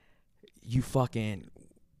like, you fucking,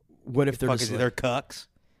 What if they're Fuck, just is they're cucks?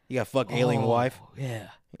 You got fuck alien wife, Yeah.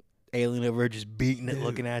 alien over here just beating it,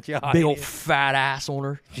 looking at you. Big old fat ass on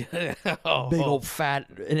her. Oh. Big old fat,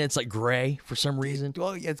 and it's like gray for some reason.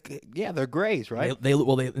 Well, yeah, they're grays, right? They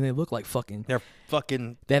look like fucking. They're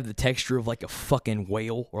fucking They have the texture of like a fucking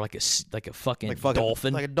whale or like a fucking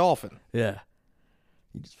dolphin. like a dolphin, Yeah.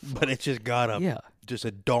 but it's just got just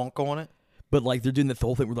a donk on it. But like they're doing the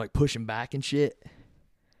whole thing where they're like pushing back and shit.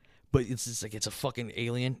 But it's just like it's a fucking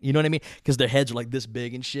alien. You know what I mean? Because their heads are like this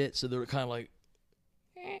big and shit, so they're kind of like.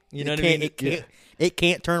 You know what I mean? It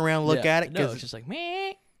can't turn around and look at it No, because it's just like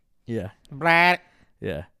meh. Yeah. blah.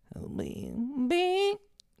 Yeah. And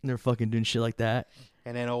they're fucking doing shit like that.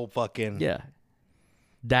 And then old fucking Yeah.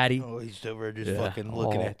 Daddy. oh, he's over there just Yeah. fucking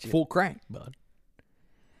looking at you. Full crank, bud.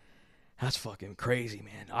 That's fucking crazy,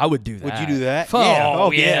 man. I would do that. Would you do that? Oh, Yeah.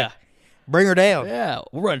 Oh, yeah. yeah. Bring her down. Yeah.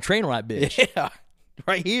 We'll run a train on that bitch. Yeah,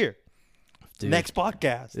 right here. Dude. Next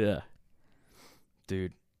podcast. Yeah.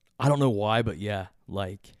 Dude. I don't know why, but yeah.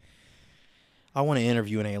 Like. I want to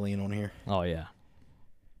interview an alien on here. Oh, yeah.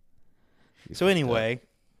 So anyway,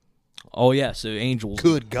 Oh, yeah. So angels.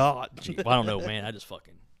 good God, Gee, I don't know, man. I just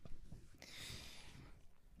fucking.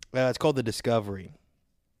 it's called The Discovery.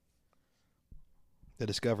 The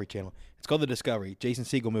Discovery Channel. It's called The Discovery. Jason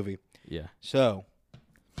Segel movie. Yeah. So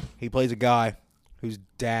he plays a guy whose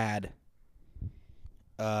dad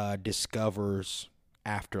discovers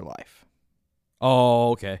afterlife.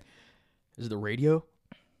 Oh, okay. Is it the radio?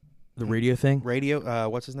 The radio thing? Radio.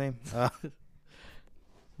 What's his name?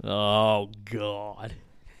 Oh, God.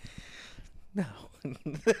 No.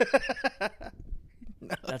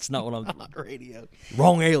 That's not what I'm. Not radio.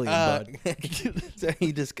 Wrong alien, bud. So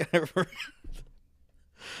he discovers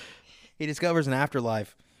an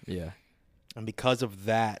afterlife, Yeah. and because of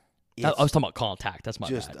that, I it's was talking about Contact. That's my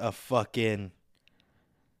just bad. a fucking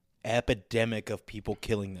epidemic of people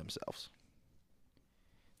killing themselves.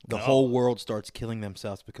 The whole world starts killing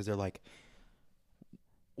themselves because they're like,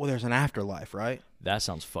 well, there's an afterlife, right? That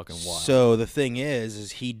sounds fucking wild. So the thing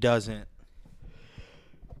is he doesn't.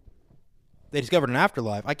 They discovered an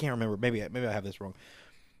afterlife. I can't remember. Maybe I have this wrong.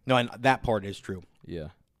 No, and that part is true. Yeah.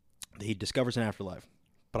 He discovers an afterlife,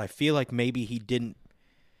 but I feel like maybe he didn't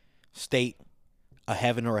state a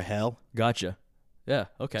heaven or a hell. Gotcha. Yeah.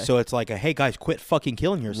 Okay. So it's like hey guys, quit fucking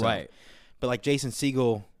killing yourself. Right. But like Jason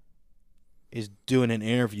Segel is doing an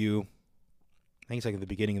interview. I think it's like at the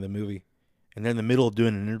beginning of the movie, and then in the middle of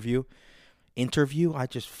doing an interview. I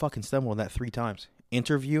just fucking stumbled on that 3 times.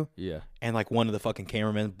 Interview. Yeah. And like one of the fucking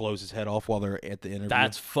cameramen blows his head off while they're at the interview.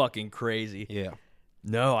 That's fucking crazy. yeah.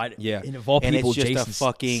 No, Yeah. And of all And people, it's just a Jason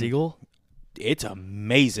fucking- Segel. It's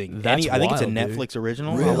amazing. That's I think it's a wild, dude. Netflix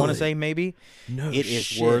original. I want Really? to say maybe. No, It is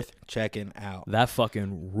shit. worth checking out. That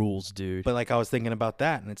fucking rules, dude. But like I was thinking about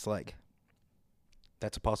that, and it's like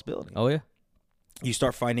that's a possibility. Oh yeah. You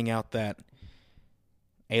start finding out that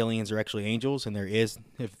aliens are actually angels, and there is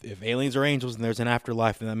if aliens are angels and there's an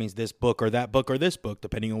afterlife, then that means this book or that book or this book,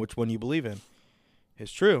 depending on which one you believe in,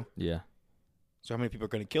 is true. Yeah. So how many people are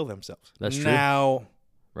going to kill themselves? That's true. Now,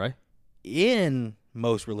 Right. in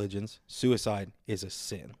most religions, suicide is a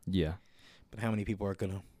sin. Yeah. But how many people are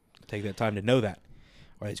going to take that time to know that,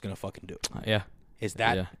 or are they just going to fucking do it? Yeah. Is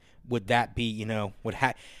that Yeah. would that be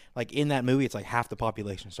like in that movie? It's like half the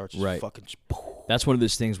population starts just Right. fucking. That's one of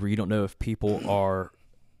those things where you don't know if people are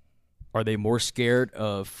they more scared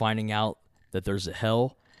of finding out that there's a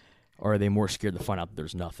hell, or are they more scared to find out that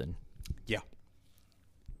there's nothing? Yeah.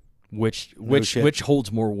 Which shit.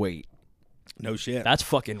 holds more weight? No shit. That's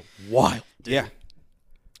fucking wild. Dude. Yeah.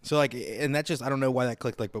 So like, and that just I don't know why that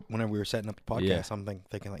clicked. Like, but whenever we were setting up the podcast, Yeah. I'm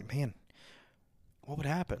thinking like, man, what would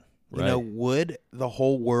happen? Right. You know, would the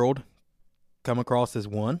whole world come across as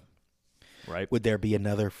one? Right. Would there be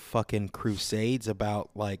another fucking crusades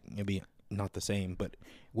about like maybe not the same, but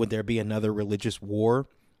would there be another religious war?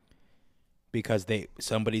 Because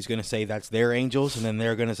somebody's going to say that's their angels, and then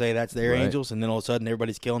they're going to say that's their Right. angels, and then all of a sudden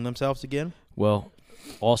everybody's killing themselves again. Well,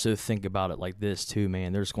 also think about it like this too,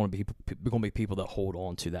 man. There's going to be people that hold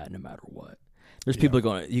on to that no matter what. There's people that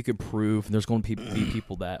are going. You can prove. And there's going to be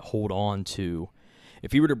people that hold on to.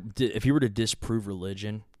 If you were to disprove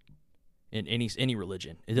religion, in any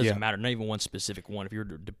religion, it doesn't matter. Not even one specific one. If you were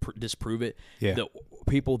to disprove it, the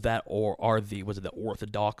people that are the the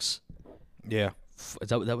Orthodox. Yeah. Is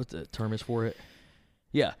that what the term is for it?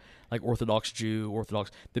 Yeah, like Orthodox Jew,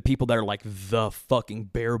 Orthodox, the people that are like the fucking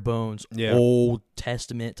bare bones, Old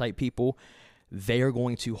Testament type people, they are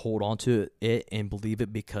going to hold on to it and believe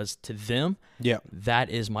it because to them,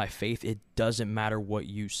 that is my faith. It doesn't matter what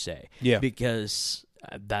you say, because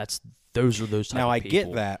those are those type now of I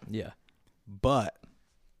people. get that, yeah, but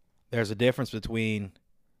there's a difference between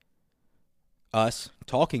us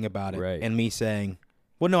talking about it Right. and me saying,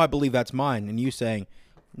 well, no, I believe that's mine. And you saying,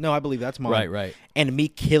 no, I believe that's mine. Right, right. And me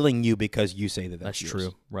killing you because you say that That's yours.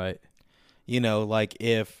 true. Right. You know, like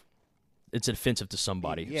if, It's offensive to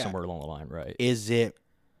somebody Yeah. somewhere along the line. Right.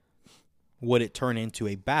 would it turn into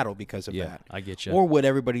a battle because of Yeah, that? I get you. Or would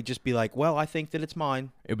everybody just be like, well, I think that it's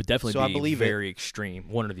mine? It would definitely So I be believe it. very extreme,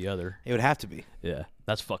 one or the other. It would have to be. Yeah.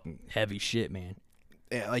 That's fucking heavy shit, man.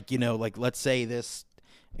 Like, you know, like let's say this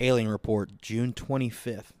alien report, June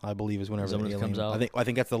 25th, I believe is whenever Is that the when it alien comes out? I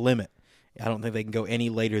think that's the limit. I don't think they can go any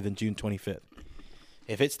later than June 25th.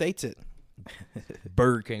 If it states it,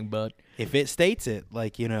 Burger King, bud. if it states it,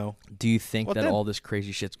 like, you know, Do you think Well, that then- all this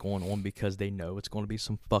crazy shit's going on because they know it's going to be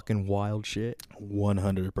some fucking wild shit?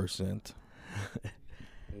 100%.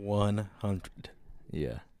 100.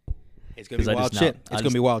 Yeah. It's going to 'Cause be I wild just shit. now- It's I going to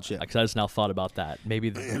just- be wild shit. Because I just now thought about that.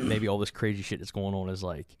 Maybe all this crazy shit that's going on is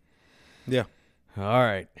like, Yeah. all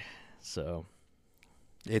right. So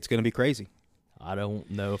It's going to be crazy. I don't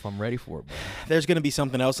know if I'm ready for it, bro. There's going to be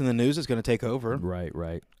something else in the news that's going to take over. Right,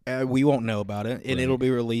 right. We won't know about it, and Right. it'll be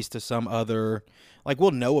released to some other. Like, we'll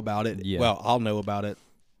know about it. Yeah. Well, I'll know about it.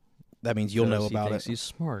 That means you'll know Because he about thinks it He's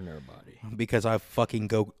smarter than everybody. because I fucking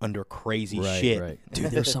go under crazy Right, shit. right. Dude,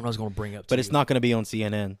 there's something I was going to bring up. But to it's you. not going to be on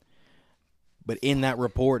CNN. But in that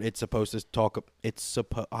report, it's supposed to talk.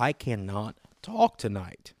 I cannot talk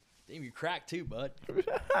tonight. Damn, you cracked too, bud.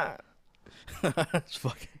 It's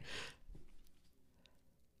fucking.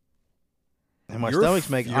 And my You're stomach's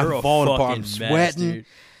f- making. you're I'm a falling apart. I'm fucking mess, sweating. dude.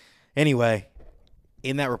 Anyway,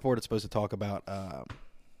 in that report, it's supposed to talk about.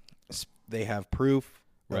 They have proof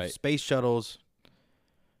of Right. space shuttles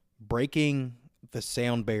breaking the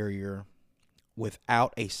sound barrier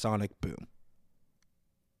without a sonic boom.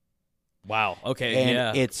 Wow. Okay. And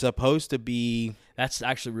yeah. it's supposed to be. That's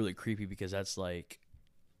actually really creepy because that's like.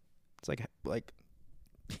 It's like.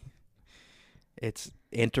 It's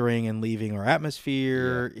entering and leaving our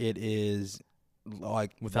atmosphere. It is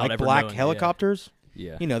like Without ever black knowing, yeah. helicopters.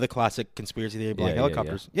 Yeah. You know, the classic conspiracy theory, black Yeah, yeah,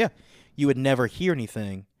 helicopters. Yeah. You would never hear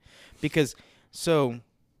anything. Because, so,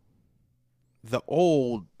 the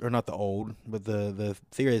old, or not the old, but the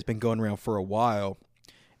theory that's been going around for a while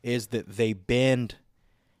is that they bend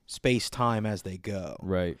space-time as they go.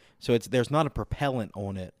 Right. So there's not a propellant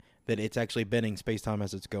on it, that it's actually bending space-time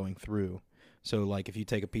as it's going through. So, like, if you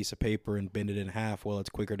take a piece of paper and bend it in half, well, it's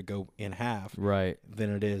quicker to go in half Right.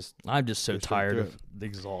 than it is. I'm just so Go straight tired through of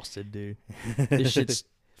exhausted, dude. This shit's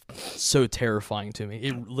so terrifying to me.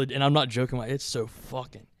 And I'm not joking. It's so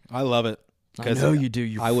fucking. I love it. I know you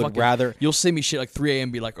do. I would rather. You'll see me shit like 3 a.m.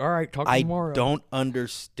 and be like, all right, talk to you I tomorrow. don't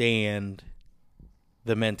understand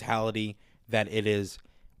the mentality that it is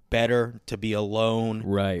better to be alone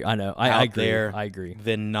Right. I know. out I agree. there I agree.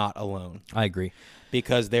 than not alone. I agree.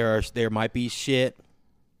 Because there might be shit.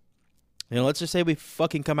 You know, let's just say we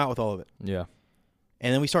fucking come out with all of it. Yeah.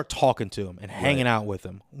 And then we start talking to them and hanging out with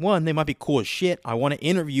them. One, they might be cool as shit. I want to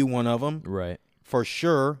interview one of them Right. for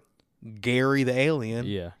sure. Gary the alien.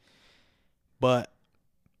 Yeah. But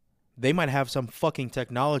they might have some fucking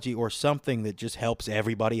technology or something that just helps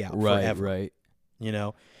everybody out Right. forever. Right. You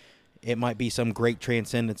know, it might be some great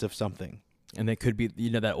transcendence of something. And they could be,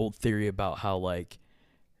 that old theory about how like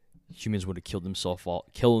humans would have killed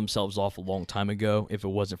themselves off a long time ago if it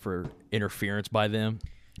wasn't for interference by them.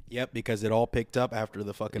 Yep, because it all picked up after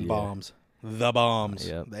the fucking Yeah. bombs. The bombs.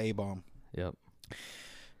 Yep. The A-bomb. Yep.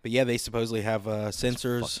 But yeah, they supposedly have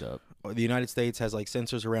sensors. Fucked up. The United States has like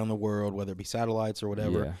sensors around the world, whether it be satellites or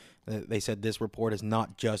whatever. They said this report is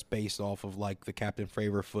not just based off of like the Captain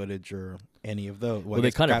Fravor footage or any of those. Well, I they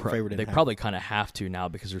guess kind of Captain Fravor didn't have- probably kind of have to now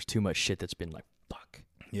because there's too much shit that's been like fuck.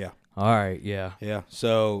 Yeah. All right, yeah. Yeah.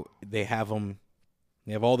 So they have them.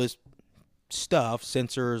 They have all this stuff,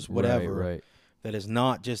 sensors, whatever. Right. That is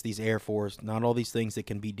not just these Air Force, not all these things that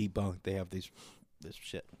can be debunked. They have this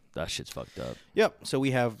shit. That shit's fucked up. Yep. So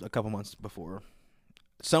we have a couple months before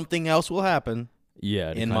something else will happen.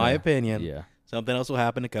 Yeah. In my opinion, Yeah. something else will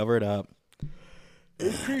happen to cover it up,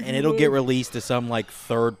 and it'll get released to some like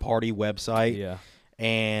third-party website, Yeah.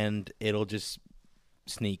 and it'll just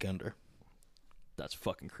sneak under. That's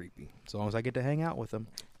fucking creepy. As long as I get to hang out with them,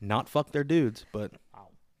 not fuck their dudes, but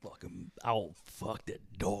I'll fuck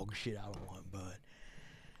that dog shit out of one, bud.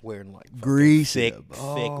 wearing like fucking Grease thick, it.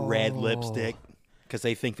 thick red lipstick because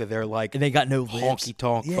they think that they're like And they got no lips. honky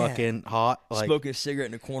tonk, Yeah. fucking hot. Like Smoking a cigarette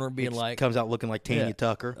in the corner, being it like, comes out looking like Tanya Yeah.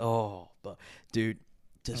 Tucker. oh, but dude,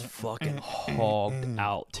 just fucking hogged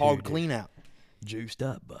out, too, Hog dude. clean out. Juiced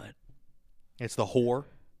up, bud. It's the whore.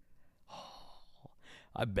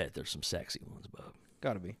 I bet there's some sexy ones, bud.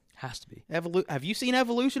 Gotta be. Has to be. Have you seen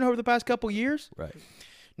Evolution over the past couple years? Right.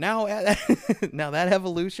 Now, now that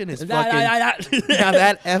evolution is fucking. Now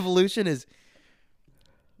that evolution is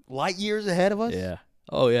light years ahead of us. Yeah.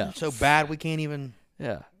 Oh yeah. So bad we can't even.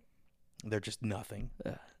 Yeah. They're just nothing.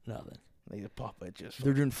 Yeah. Nothing. They pop it just.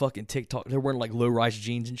 They're doing fucking TikTok. They're wearing like low-rise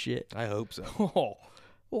jeans and shit. I hope so.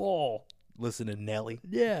 Oh. Listen to Nelly.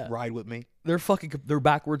 Yeah. Ride with me. They're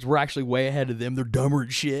backwards. We're actually way ahead of them. They're dumber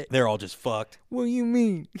and shit. They're all just fucked. What do you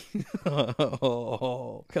mean?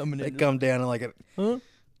 Coming in. They come down in like a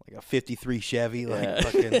like a '53 Chevy, like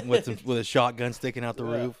fucking with a shotgun sticking out the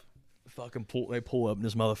roof. Fucking they pull up in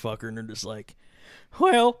this motherfucker and they're just like,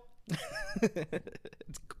 well,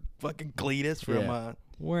 it's fucking Cletus from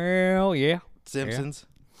well, yeah, Simpsons.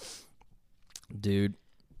 Dude,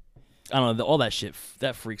 I don't know, all that shit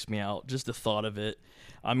that freaks me out. Just the thought of it.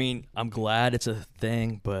 I mean, I'm glad it's a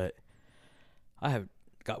thing, but I have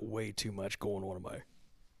got way too much going on in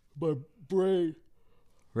my brain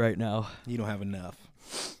right now. You don't have enough.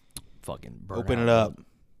 Fucking open it up.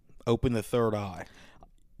 Open the third eye.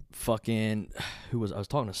 Fucking I was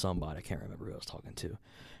talking to somebody, I can't remember who I was talking to.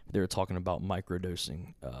 They were talking about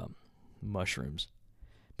microdosing mushrooms,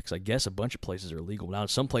 because I guess a bunch of places are legal now.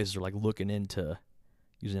 Some places are like looking into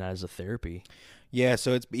using that as a therapy. Yeah,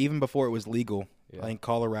 so it's even before it was legal. Yeah. I think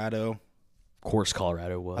Colorado. Of course,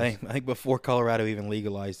 Colorado was. I think before Colorado even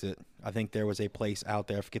legalized it, I think there was a place out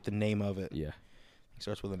there. I forget the name of it. Yeah, it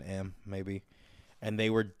starts with an M, maybe. And they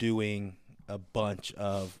were doing a bunch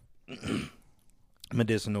of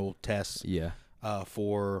medicinal tests. Yeah.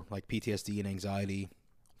 For like PTSD and anxiety.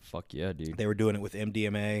 Fuck yeah, dude. They were doing it with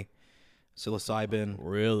MDMA, psilocybin.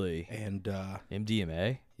 Really? And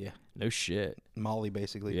MDMA? Yeah. No shit. Molly,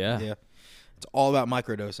 basically. Yeah. Yeah. It's all about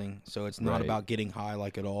microdosing, so it's not Right. about getting high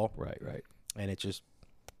like at all. Right. And it just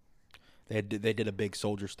they did a big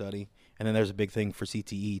soldier study, and then there's a big thing for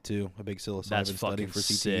CTE too, a big psilocybin study for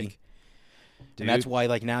CTE. Sick. And that's why,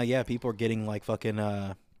 like, now, yeah, people are getting like fucking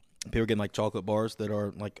people are getting like chocolate bars that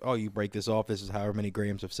are like, oh, you break this off, this is however many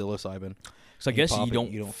grams of psilocybin. So I guess you it,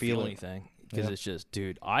 don't feel it. anything, because Yeah. it's just,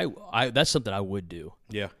 dude, I that's something I would do.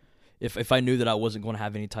 Yeah. If I knew that I wasn't going to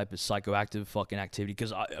have any type of psychoactive fucking activity,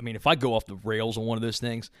 because I mean, if I go off the rails on one of those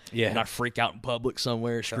things, Yeah. and I freak out in public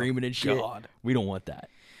somewhere screaming and shit, God. we don't want that.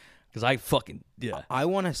 Because I fucking I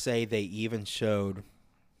want to say they even showed,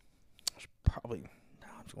 probably, no,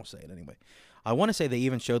 I'm just gonna say it anyway. I want to say they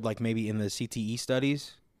even showed, like, maybe in the CTE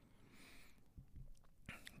studies,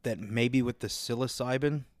 that maybe with the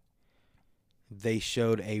psilocybin, they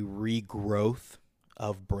showed a regrowth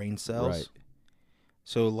of brain cells. Right.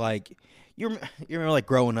 So, like, you remember, like,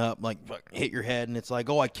 growing up, like, hit your head, and it's like,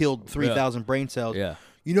 oh, I killed 3,000 brain cells. Yeah.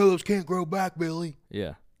 You know those can't grow back, Billy.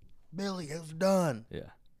 Yeah. Billy, it's done. Yeah.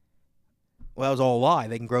 Well, that was all a lie.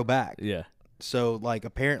 They can grow back. Yeah. So, like,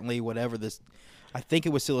 apparently, whatever this, I think it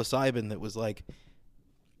was psilocybin that was, like,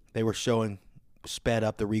 they were showing sped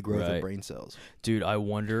up the regrowth of brain cells. Dude, I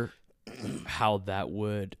wonder how that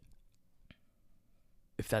would,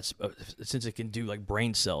 if that's, since it can do, like,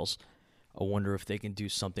 brain cells, I wonder if they can do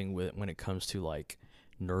something with when it comes to, like,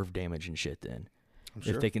 nerve damage and shit then. I'm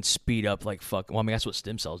sure. If they can speed up, like, well, I mean, that's what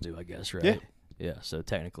stem cells do, I guess, right? Yeah. Yeah, so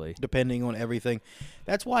technically. Depending on everything.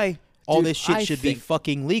 That's why all this shit should be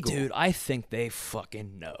fucking legal. Dude, I think they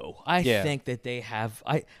fucking know. I Yeah. think that they have,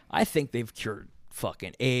 I think they've cured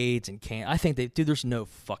fucking AIDS and I think dude, there's no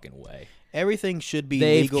fucking way. Everything should be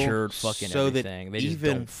They've legal. cured fucking so everything. That They just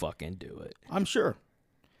even, don't fucking do it. I'm sure.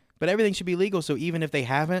 But everything should be legal, so even if they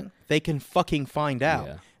haven't, they can fucking find out.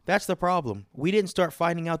 Yeah. That's the problem. We didn't start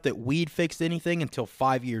finding out that weed fixed anything until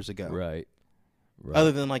 5 years ago. Right.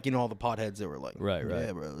 Other than, like, you know, all the potheads that were like, Right.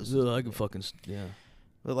 yeah, bro. This is, I can fucking, yeah.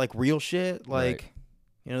 but, like, real shit, like, Right.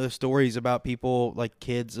 you know, the stories about people, like,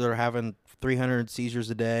 kids that are having 300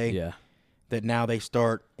 seizures a day. Yeah. That now they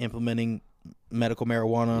start implementing medical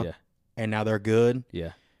marijuana. Yeah. And now they're good.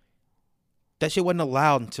 Yeah. That shit wasn't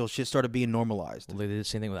allowed until shit started being normalized. Well, they did the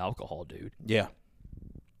same thing with alcohol, dude. Yeah.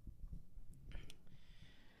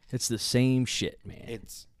 It's the same shit, man.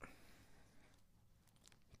 It's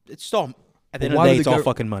just all, at the end of the day, it's all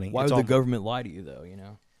fucking money. Why It's would all, the government lie to you, though, you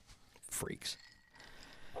know? Freaks.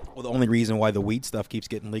 Well, the only reason why the weed stuff keeps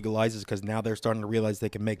getting legalized is because now they're starting to realize they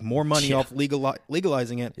can make more money off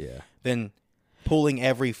legalizing it than pulling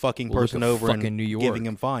every fucking person over fucking and New York. giving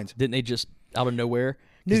them fines. Didn't they just, out of nowhere,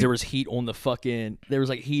 because there was heat on the fucking, there was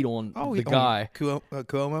like heat on the guy.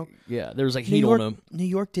 Cuomo? Yeah, there was like heat on him. New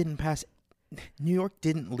York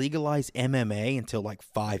didn't legalize MMA until like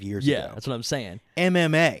 5 years ago. Yeah, that's what I'm saying.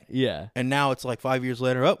 MMA. Yeah. And now it's like 5 years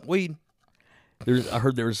later, weed. I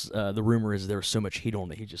heard the rumor is there was so much heat on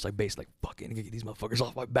that he just like basically like, fucking get these motherfuckers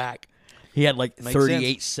off my back. He had like Makes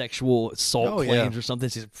 38 sense. sexual assault claims or something.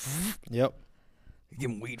 He's Yep. Give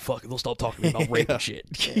them weed. Fuck it. They'll stop talking to me about rape and shit.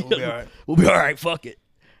 Yeah, we'll be all right. We'll be all right. Fuck it.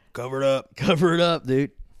 Cover it up. Cover it up,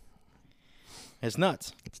 dude. It's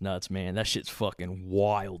nuts. It's nuts, man. That shit's fucking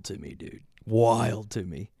wild to me, dude. Wild to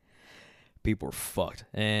me. People are fucked,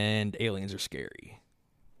 and aliens are scary,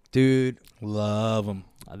 dude. Love them.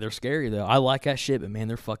 They're scary though. I like that shit, but man,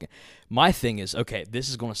 they're fucking. My thing is, okay, this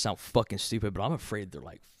is gonna sound fucking stupid, but I'm afraid they're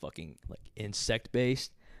like fucking like insect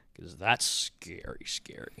based, because that's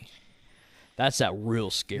scary. That's that real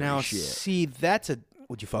scary Now, shit. see, that's a.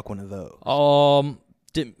 Would you fuck one of those?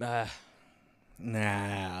 Didn't.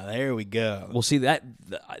 Nah, there we go. Well, see that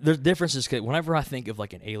there's differences. Cause whenever I think of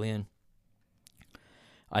like an alien,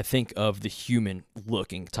 I think of the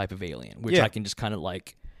human-looking type of alien, which Yeah. I can just kind of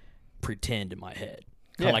like pretend in my head,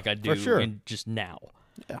 kind of Yeah, like I do for sure. in just now.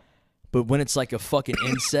 Yeah. But when it's like a fucking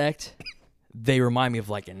insect, they remind me of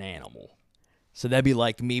like an animal. So that'd be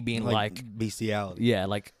like me being like bestiality. yeah,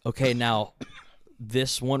 like, okay, now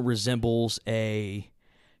this one resembles a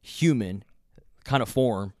human kind of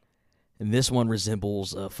form, and this one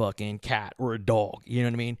resembles a fucking cat or a dog. You know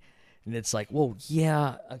what I mean? And it's like, well,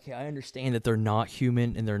 yeah, okay, I understand that they're not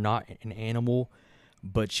human and they're not an animal,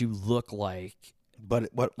 but you look like But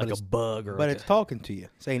what? a bug or But like it's talking to you,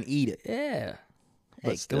 saying, "Eat it." yeah. Hey, But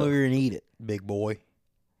come still, over here and eat it, big boy.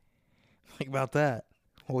 Think about that.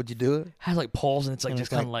 What would you do it? has like paws, and it's like And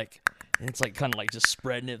just it's kind of like, and it's like kind of like just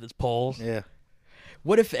spreading it with its paws. Yeah.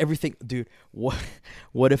 What if everything, dude?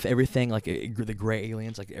 What if everything like the gray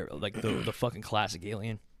aliens, like the fucking classic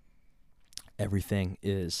alien, everything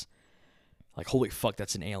is like, holy fuck,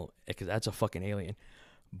 that's an alien, because that's a fucking alien.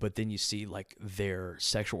 But then you see like their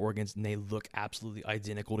sexual organs, and they look absolutely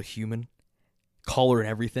identical to human, color and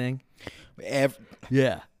everything.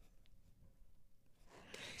 Yeah.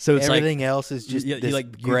 So it's Everything else is just you this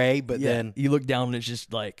like gray, but yeah, then you look down and it's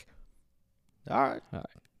just like all right,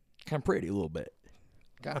 kind of pretty a little bit.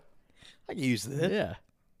 God, I can use this. Yeah.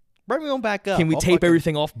 Bring me on back up. Can we I'll tape fucking-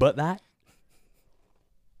 everything off but that?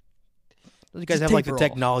 Those guys Just have like tape the her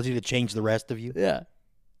off. technology to change the rest of you. Yeah.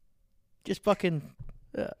 Just fucking,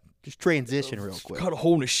 Yeah. just transition real quick. Cut a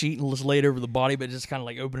hole in a sheet and just lay it over the body, but just kind of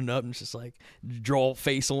like open it up and just like draw a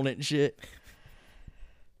face on it and shit.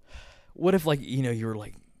 What if, like, you know, you were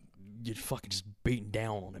like, you're fucking just beating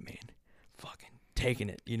down on it, man. Fucking taking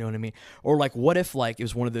it, you know what I mean? Or like, what if, like, it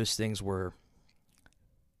was one of those things where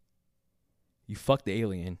you fuck the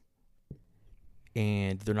alien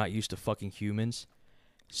and they're not used to fucking humans,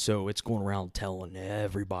 so it's going around telling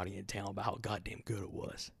everybody in town about how goddamn good it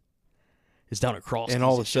was. It's down across, And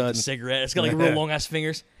all of a it's just sudden- cigarette. It's got like real long ass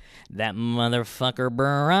fingers. That motherfucker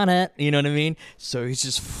brought it. You know what I mean? So he's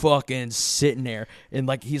just fucking sitting there, and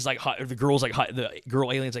like he's like, the girl's like, the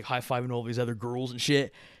girl alien's like high fiving all these other girls and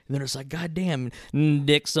shit. And then it's like, goddamn,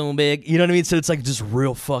 dick so big. You know what I mean? So it's like just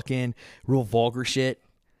real vulgar shit.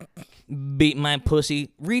 Beat my pussy,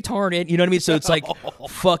 retarded. You know what I mean? So it's like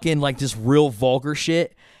fucking like just real vulgar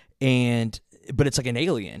shit, but it's like an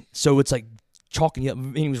alien. So it's like chalking you up.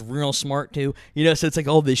 And he was real smart too. You know, so it's like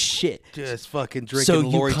all this shit. Just fucking drinking So you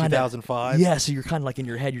Lori kinda- 2005. Yeah, so you're kind of like in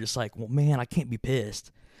your head, you're just like, well, man, I can't be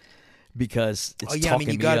pissed because it's Oh yeah, I talking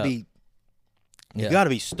mean you me gotta up. be, you Yeah. gotta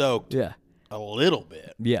be stoked Yeah, a little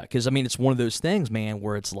bit. yeah, because I mean, it's one of those things, man,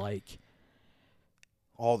 where it's like,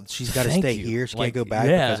 She's got to Thank stay you. here. She Like, can't go back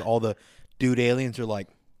yeah. because all the dude aliens are like,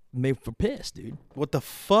 made for piss, dude. what the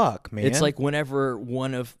fuck, man? It's like whenever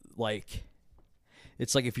one of like,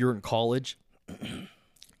 it's like if you're in college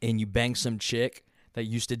and you bang some chick that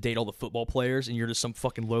used to date all the football players, and you're just some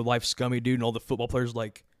fucking low life scummy dude, and all the football players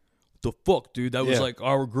like, the fuck, dude, that was Yeah. like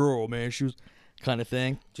our girl, man. She was kind of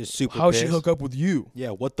thing. just super. How'd she pissed. hook up with you? Yeah,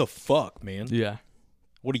 what the fuck, man? Yeah.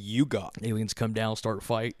 What do you got? Aliens come down, start a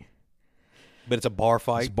fight. But it's a bar It's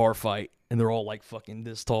fight. a bar fight, and they're all like fucking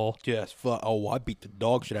this tall. Just fuck. Oh, I beat the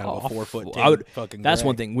dog shit out of a 4'10" I would. fucking. That's gray.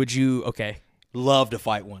 one thing. Would you? Okay. Love to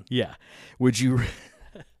fight one. Yeah. Would you?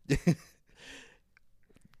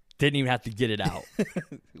 Didn't even have to get it out.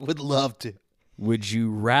 Would love to. Would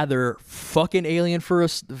you rather fuck an alien for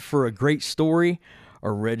a great story,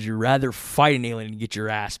 or would you rather fight an alien and get your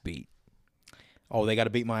ass beat? Oh, they got to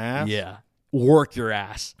beat my ass. Yeah. Work your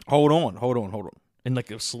ass Hold on. in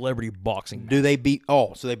like a celebrity boxing match. Do they beat?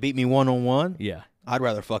 Oh, so they beat me 1-on-1? Yeah. I'd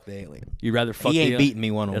rather fuck the alien. You'd rather fuck He the ain't alien? beating me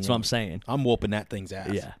 1-on-1. That's what I'm saying. I'm whooping that thing's ass.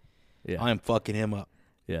 Yeah. Yeah. I am fucking him up.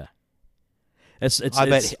 Yeah. It's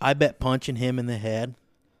I bet punching him in the head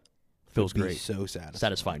feels would be great. so satisfying.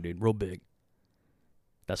 Satisfying, dude. Real big.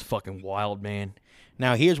 That's fucking wild, man.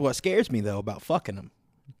 Now here's what scares me though about fucking him.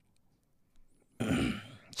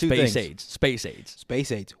 Two Space things. AIDS. Space AIDS.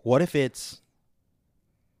 Space AIDS. What if it's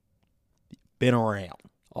been around?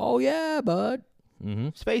 Oh yeah, bud. Mm-hmm.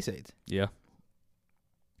 Space AIDS. Yeah.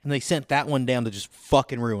 And they sent that one down to just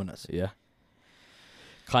fucking ruin us. Yeah.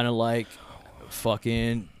 Kind of like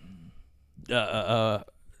fucking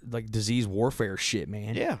like disease warfare shit,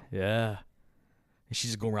 man. Yeah. Yeah. And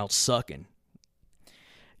she's just going around sucking.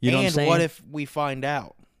 You know and what I'm saying? what if we find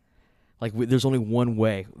out? Like, there's only one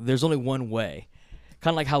way. There's only one way.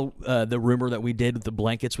 Kind of like how the rumor that we did with the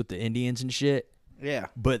blankets with the Indians and shit. Yeah.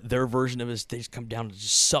 But their version of it is they just come down and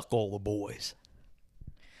just suck all the boys.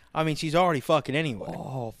 I mean, she's already fucking anyway.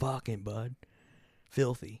 Oh, fucking, bud.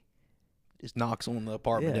 Filthy. Just knocks on the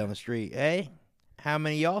apartment Yeah. down the street. Hey, how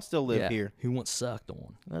many of y'all still live here? Who wants sucked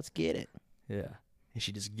on? Let's get it. Yeah. And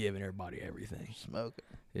she just giving everybody everything. Smoke it.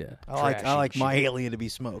 Yeah. I like my shit. alien to be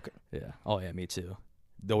smoking. Yeah. Oh, yeah, me too.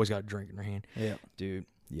 They always got a drink in their hand. Yeah. Dude,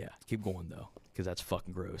 yeah. Keep going, though, because that's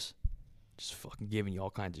fucking gross. Just fucking giving you all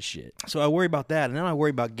kinds of shit. So I worry about that, and then I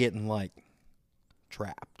worry about getting, like,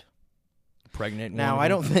 trapped. Pregnant. Now, I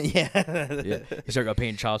don't think, yeah. Yeah. You start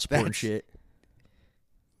paying child support and That's- shit.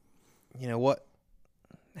 You know what?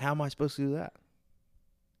 How am I supposed to do that?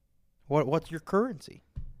 What's your currency?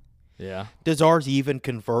 Yeah. Does ours even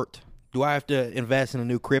convert? Do I have to invest in a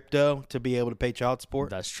new crypto to be able to pay child support?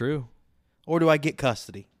 That's true. Or do I get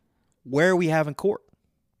custody? Where are we having court?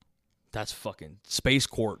 That's fucking space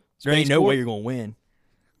court. There ain't Space no court? way you're going to win.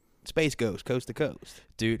 Space Ghost, coast to coast.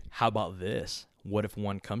 Dude, how about this? What if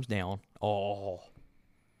one comes down? Oh.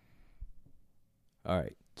 All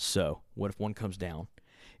right. So, what if one comes down?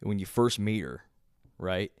 And when you first meet her,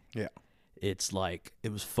 right? Yeah. It's like,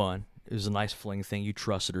 it was fun. It was a nice fling thing. You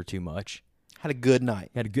trusted her too much. Had a good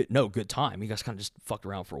night. You had a good time. You guys kind of just fucked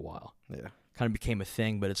around for a while. Yeah. Kind of became a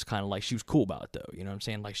thing, but it's kind of like she was cool about it, though. You know what I'm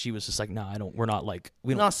saying? Like, she was just like, nah, we're not like,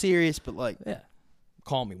 we don't. Not serious, but like, Yeah.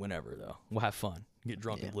 Call me whenever, though. We'll have fun. Get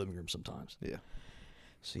drunk in Yeah. the living room sometimes. yeah.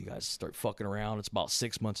 So you guys start fucking around. It's about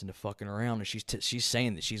 6 months into fucking around, and she's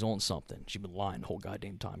saying that she's on something. She's been lying the whole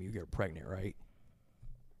goddamn time. You get her pregnant, right?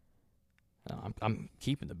 I'm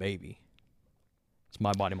keeping the baby. It's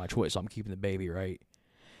my body, my choice. So I'm keeping the baby, right?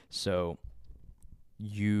 So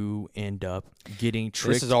you end up getting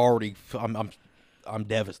tricked. This is already. I'm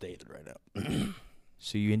devastated right now.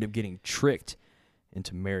 So you end up getting tricked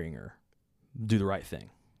into marrying her. Do the right thing.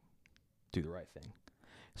 Do the right thing.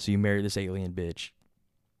 So you marry this alien bitch,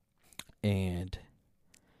 and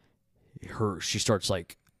she starts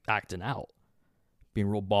like acting out, being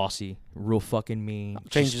real bossy, real fucking mean.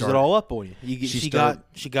 Changes it all up on you. She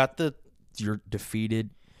got the. You're defeated,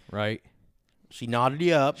 right? She knotted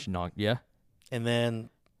you up, She knocked, yeah, and then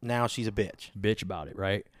now she's a bitch. about it,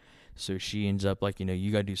 right? So she ends up like,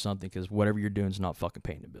 you gotta do something because whatever you're doing is not fucking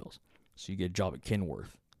paying the bills. So you get a job at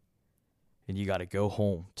Kenworth, and you gotta go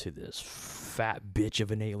home to this fat bitch of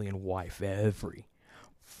an alien wife every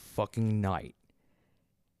fucking night.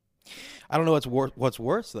 I don't know what's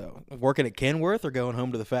worse though, working at Kenworth or going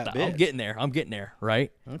home to the fat bitch. I'm getting there,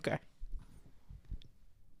 right? Okay.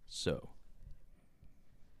 So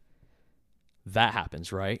that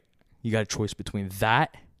happens, right? You got a choice between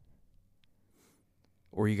that,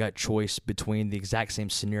 or you got a choice between the exact same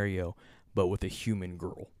scenario but with a human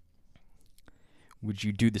girl. Would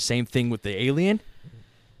you do the same thing with the alien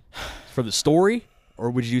for the story, or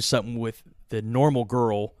would you do something with the normal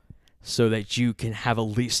girl so that you can have at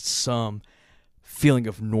least some feeling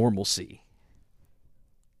of normalcy?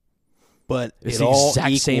 But It's it the all exact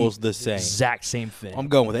equals same, the same. Exact same thing. I'm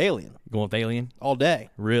going with Alien going with Alien? all day.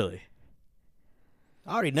 Really?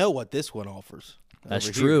 I already know what this one offers. That's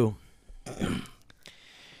over here. true.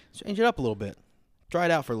 Change it up a little bit. Try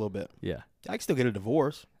it out for a little bit. Yeah, I can still get a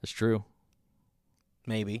divorce. that's true.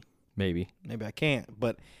 Maybe. Maybe. Maybe I can't,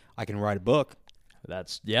 but I can write a book.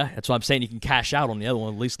 That's what I'm saying. You can cash out on the other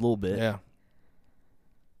one at least a little bit. Yeah.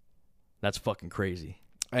 That's fucking crazy.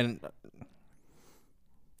 And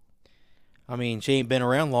I mean, she ain't been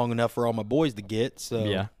around long enough for all my boys to get, so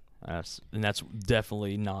Yeah, that's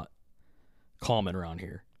definitely not common around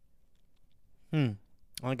here. I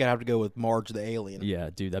think I'd have to go with Marge the alien. Yeah,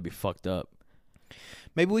 dude, that'd be fucked up.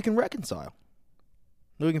 Maybe we can reconcile.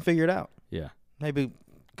 Maybe we can figure it out. Yeah, Maybe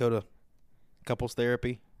go to couples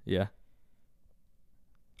therapy. yeah.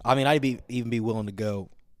 I mean, I'd even be willing to go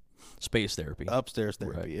Space therapy. upstairs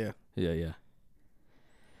therapy. Right. Yeah. Yeah, yeah.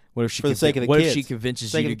 What if she For the sake of the what kids. if she convinces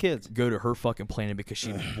Sake you of to the kids. go to her fucking planet because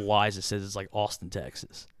she lies and says it's like Austin,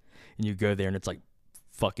 Texas, and you go there and it's like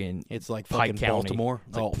fucking It's like Pike fucking County. Baltimore.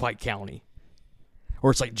 It's like Pike County, or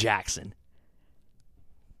it's like Jackson.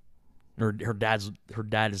 Her dad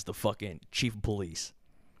is the fucking chief of police.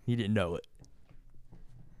 You didn't know it.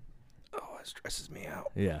 Oh, that stresses me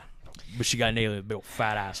out. Yeah, but she got an alien with a big old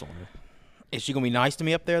fat ass on her. Is she gonna be nice to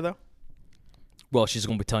me up there though? Well, she's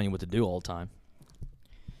gonna be telling you what to do all the time.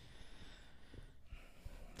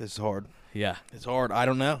 This is hard. Yeah. It's hard. I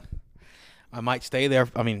don't know. I might stay there.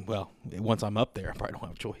 I mean, well, once I'm up there, I probably don't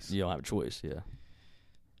have a choice. You don't have a choice, yeah.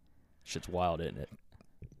 Shit's wild, isn't it?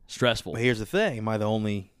 Stressful. But here's the thing. Am I the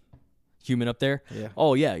only... Human up there? Yeah.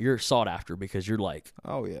 Oh, yeah, you're sought after because you're like,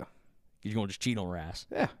 Oh, yeah. you're going to just cheat on her ass.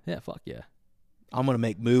 Yeah. Yeah, fuck yeah. I'm going to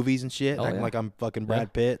make movies and shit, Oh, acting yeah. like I'm fucking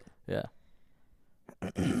Brad Pitt. Yeah.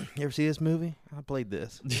 You ever see this movie? I played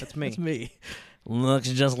this. That's me. That's me. Looks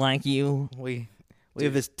just like you. We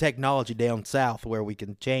have this technology down south where we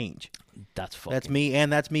can change. That's fucking. That's me,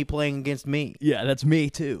 and that's me playing against me. Yeah, that's me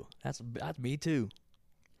too. That's me too.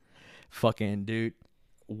 Fucking dude,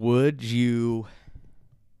 would you,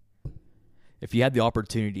 if you had the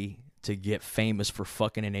opportunity to get famous for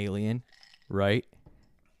fucking an alien, right?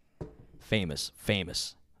 Famous,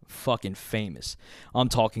 fucking famous. I'm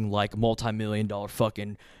talking like multi-million-dollar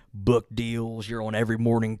fucking book deals. You're on every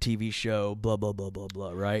morning TV show. Blah blah blah blah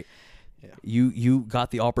blah. Right? Yeah. You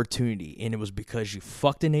got the opportunity, and it was because you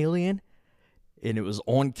fucked an alien, and it was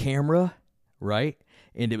on camera, right?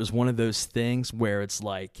 And it was one of those things where it's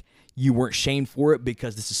like you weren't shamed for it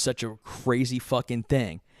because this is such a crazy fucking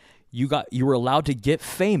thing. You were allowed to get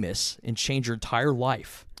famous and change your entire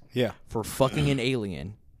life Yeah. for fucking an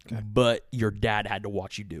alien, but your dad had to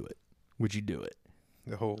watch you do it. Would you do it?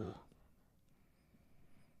 Oh.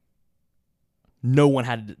 No one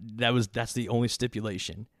had to, that's the only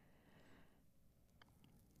stipulation.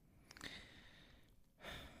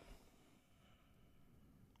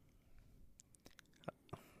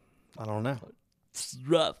 I don't know. It's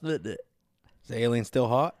rough, isn't it? Is the alien still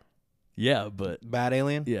hot? Yeah, but Bad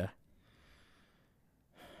alien? yeah.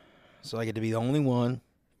 So I get to be the only one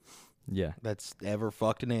Yeah. that's ever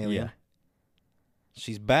fucked an alien. Yeah.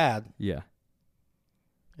 She's bad, Yeah.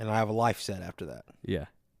 and I have a life set after that. Yeah.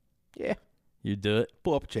 Yeah. You do it?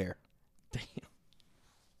 Pull up a chair. Damn.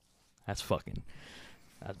 That's fucking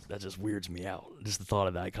that just weirds me out. Just the thought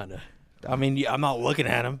of that kind of. I mean, yeah, I'm not looking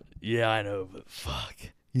at him. Yeah, I know, but fuck.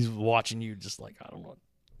 He's watching you just like, I don't know.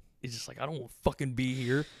 He's just like, I don't want to fucking be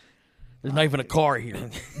here. There's not even a car here.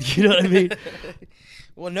 You know what I mean?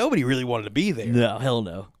 Well, nobody really wanted to be there. No, hell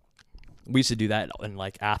no. We used to do that in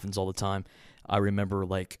like Athens all the time. I remember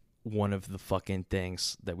like one of the fucking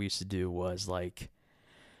things that we used to do was like,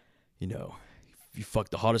 you know, if you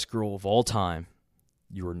fucked the hottest girl of all time,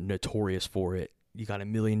 you were notorious for it. You got $1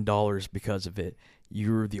 million because of it.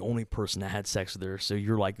 You're the only person that had sex with her, so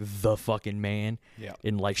you're like the fucking man. Yeah.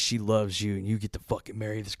 And like she loves you, and you get to fucking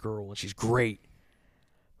marry this girl, and she's great.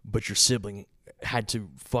 But your sibling had to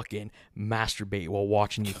fucking masturbate while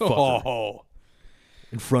watching you fuck her Oh,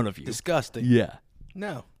 in front of you. disgusting. Yeah.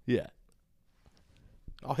 No. Yeah.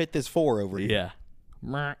 I'll hit this 4 over here. Yeah.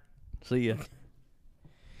 Meh. See ya.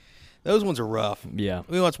 Those ones are rough. Yeah.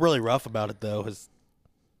 You know what's really rough about it, though, is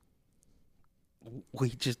we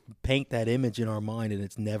just paint that image in our mind, and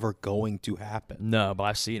it's never going to happen. No, but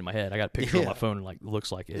I see it in my head. I got a picture on Yeah. my phone and like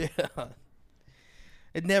looks like it. Yeah.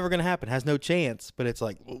 It's never going to happen. Has no chance, but it's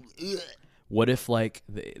like, ugh. What if like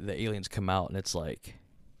the aliens come out and it's like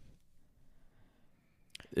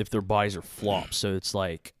if their bodies are flops, so it's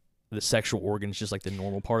like the sexual organ is just like the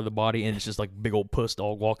normal part of the body, and it's just like big old puss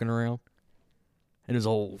dog walking around, and it's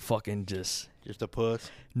all fucking just Just a puss.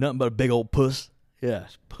 nothing but a big old puss. Yeah,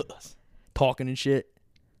 Puss. talking and shit.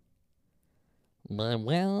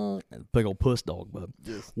 Well, big old puss dog, bub.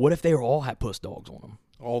 Just What if they all had puss dogs on them?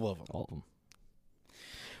 all of them. All of them.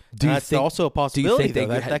 That's also a possibility, though.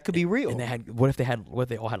 That could be real. And they had what if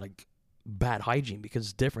they all had like bad hygiene because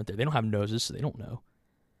it's different there. They don't have noses, so they don't know.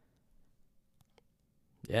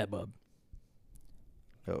 Yeah, bub.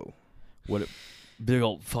 Oh. What big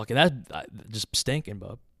old fucking that's just stinking,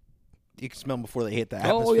 bub. You can smell them before they hit the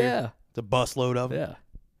atmosphere. Oh yeah, It's a busload of them. yeah.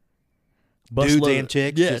 Dudes Busload- and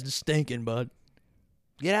chicks, yeah, just- just stinking, bud.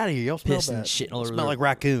 Get out of here. Y'all smell Pissing, bad. shitting all You over smell their- like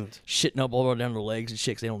raccoons. Shitting up all the way down their legs and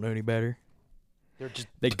shit 'cause they don't know any better. They're just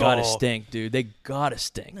They gotta tall. stink, dude. They gotta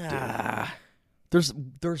stink, dude. Ah,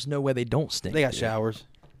 There's no way they don't stink. they got dude. showers.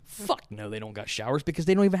 Fuck no, they don't got showers because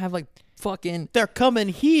they don't even have like fucking. They're coming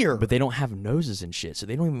here. But they don't have noses and shit, so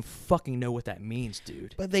they don't even fucking know what that means,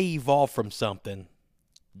 dude. But they evolved from something.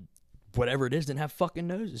 Whatever it is, didn't have fucking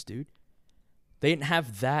noses, dude. They didn't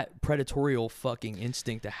have that predatorial fucking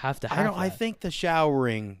instinct to have that. I think the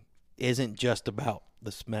showering isn't just about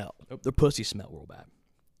the smell. Their pussy smell real bad.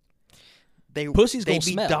 They'd Pussies gonna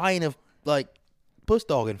be smell. dying of like puss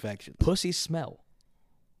dog infections. Pussies smell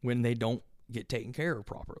when they don't get taken care of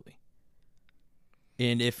properly.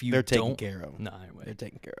 And if you They're taken don't, care of. no, They're anyway,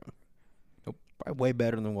 taken care of. Nope. Probably way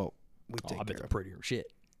better than what we I take bet care they're of. prettier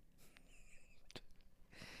shit.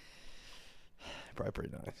 Probably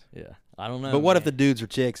pretty nice. Yeah, I don't know. But what if man. the dudes are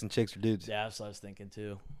chicks and chicks are dudes? Yeah, that's what I was thinking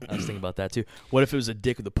too. I was thinking about that too. What if it was a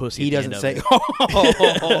dick with a pussy? He at the doesn't end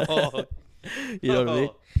say. of it? You know what I mean?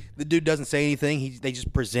 The dude doesn't say anything. They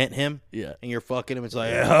just present him, Yeah. and you're fucking him. It's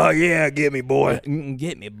like, oh yeah, get me, boy.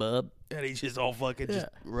 Get me, bub. And he's just all fucking Yeah. just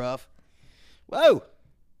rough. Whoa,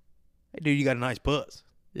 hey dude, you got a nice puss.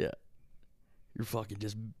 Yeah. You're fucking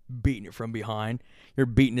just beating it from behind. You're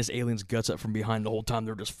beating this alien's guts up from behind the whole time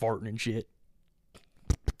they're just farting and shit.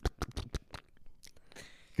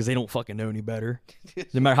 Because they don't fucking know any better.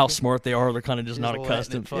 No matter how smart they are, they're kind of just not letting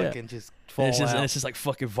accustomed. it fucking Yeah. just fall And out. it's just like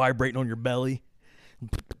fucking vibrating on your belly.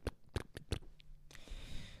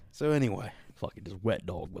 So anyway, Fucking just wet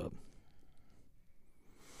dog, bub.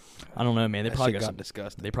 I don't know, man. They that probably shit got got some.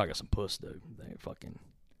 disgusting. They probably got some puss though. They fucking.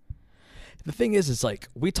 The thing is, it's like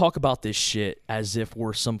we talk about this shit as if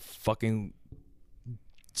we're some fucking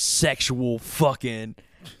sexual fucking.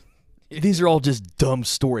 These are all just dumb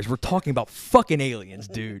stories. We're talking about fucking aliens,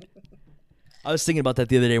 dude. I was thinking about that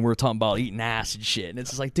the other day when we were talking about eating ass and shit, and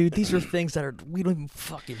it's just like, dude, these are things that we don't even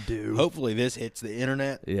fucking do. Hopefully this hits the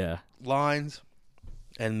internet Yeah. lines,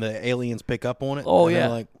 and the aliens pick up on it. Oh, and they're yeah.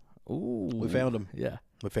 like, Ooh. we found him. Yeah.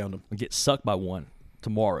 We found him. We get sucked by one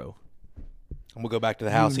tomorrow. And we'll go back to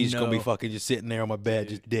the house. You He's gonna be know. fucking just sitting there on my bed,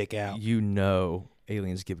 just dick out. You know,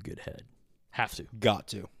 aliens give good head. Have to. Got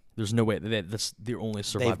to. There's no way that's their only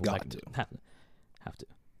survival got mechanism. Have to.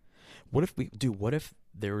 What if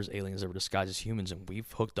there was aliens that were disguised as humans and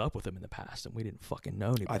we've hooked up with them in the past and we didn't fucking know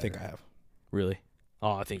any better? I think I have. Really?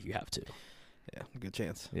 Oh, I think you have to. Yeah, good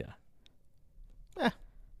chance. Yeah. Eh.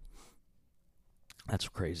 That's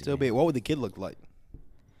crazy. Still man. be. What would the kid look like?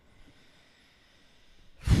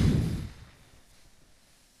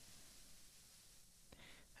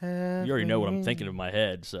 You already know what I'm thinking in my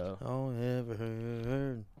head, so Oh, ever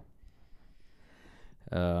heard.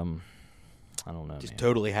 I don't know. Just man.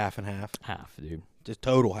 totally half and half. Half, dude. Just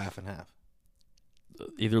total half and half.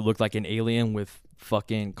 Either look like an alien with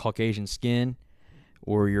fucking Caucasian skin,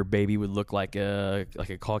 or your baby would look like a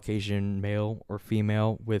Caucasian male or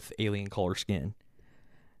female with alien color skin.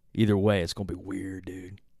 Either way, it's gonna be weird,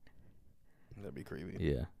 dude. That'd be creepy.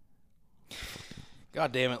 Yeah.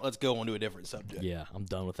 God damn it. Let's go on to a different subject. Yeah, I'm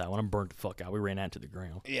done with that one. I'm burnt the fuck out. We ran out to the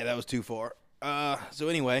ground. Yeah, that was too far. So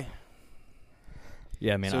anyway,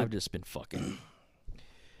 Yeah, man, So- I've just been fucking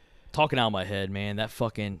talking out of my head, man. That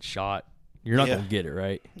fucking shot, you're not Yeah. gonna get it,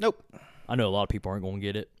 right? nope. I know a lot of people aren't gonna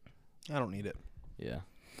get it. I don't need it. Yeah.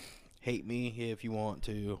 Hate me if you want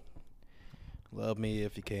to. Love me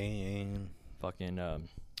if you can. Fucking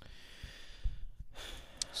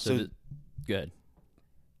So- good.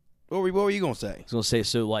 What were you gonna say? I was gonna say,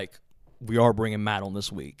 so like, we are bringing Matt on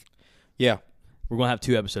this week. Yeah. We're gonna have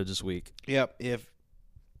 2 episodes this week. Yep.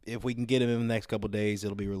 If we can get him in the next couple of days,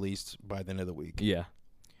 it'll be released by the end of the week. Yeah.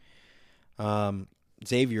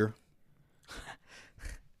 Xavier.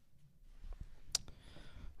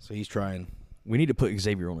 So he's trying. We need to put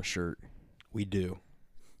Xavier on a shirt. We do.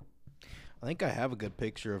 I think I have a good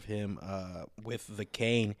picture of him with the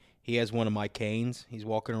cane. He has one of my canes. He's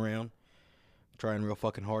walking around, trying real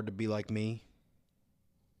fucking hard to be like me.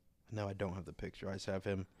 No, I don't have the picture. I just have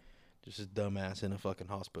him, just his dumbass in a fucking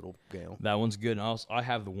hospital gown. That one's good. And I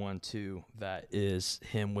have the one too that is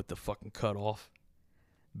him with the fucking cut off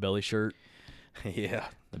belly shirt. Yeah.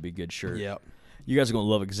 That'd be a good shirt. Yep. You guys are gonna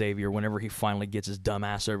love Xavier whenever he finally gets his dumb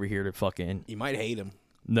ass over here to fucking. You might hate him.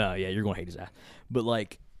 No, yeah, you're gonna hate his ass. But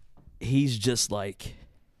like, he's just like,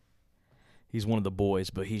 he's one of the boys,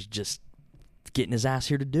 but he's just getting his ass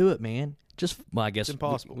here to do it, man. Just, well, I guess It's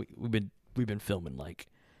impossible. We've been filming like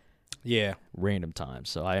Yeah. random times,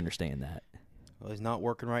 so I understand that. Well, he's not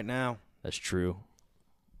working right now. That's true.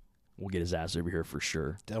 We'll get his ass over here for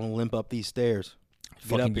sure. Don't limp up these stairs. Get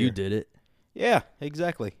Fucking up you here. did it. Yeah,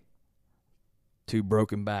 exactly. 2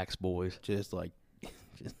 broken backs, boys. Just like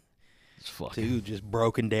It's fucking two just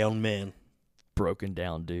broken down men. broken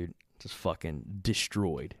down, dude. Just fucking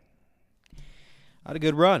destroyed. I had a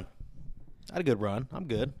good run. I'm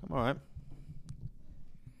good. I'm all right.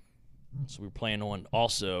 So we were planning on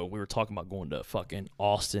also, we were talking about going to fucking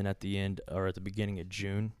Austin at the end or at the beginning of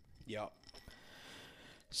June. Yeah.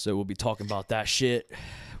 So we'll be talking about that shit,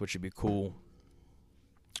 which would be cool.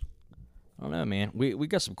 I don't know, man. We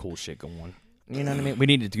got some cool shit going. You know what I mean? We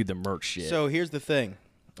need to do the merch shit. So here's the thing.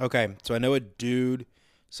 Okay, so I know a dude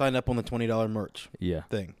signed up on the $20 merch yeah.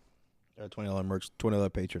 thing. $20 merch,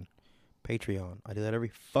 $20 patron. Patreon. I do that every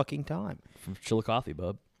fucking time. From Chillicothe,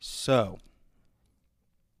 bub. So,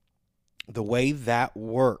 the way that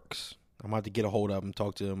works, I'm going to have to get a hold of him,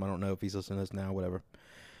 talk to him. I don't know if he's listening to this now, whatever.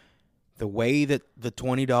 The way that the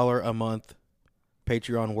 $20 a month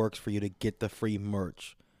Patreon works for you to get the free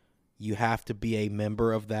merch, you have to be a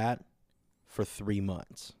member of that for 3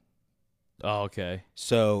 months. Oh, okay.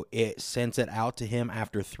 So it sends it out to him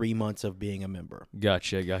after 3 months of being a member.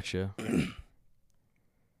 Gotcha.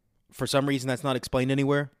 For some reason, that's not explained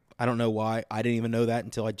anywhere. I don't know why. I didn't even know that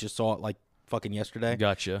until I just saw it like fucking yesterday.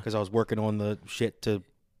 Gotcha. Because I was working on the shit to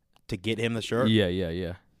get him the shirt.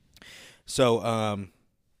 Yeah. So,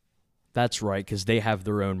 that's right, because they have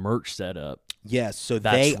their own merch set up. yes, so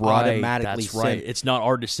That's they right. automatically That's right. It's not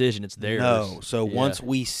our decision. It's theirs. No. So Yeah. once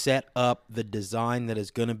we set up the design that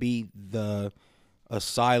is going to be the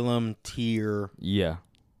Asylum tier Yeah.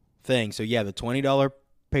 thing. So, yeah, the $20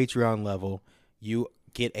 Patreon level, you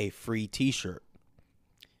get a free T-shirt.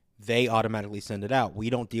 They automatically send it out. We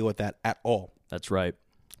don't deal with that at all. That's right.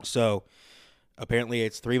 So apparently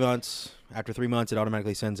it's 3 months. After 3 months, it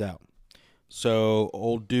automatically sends out. So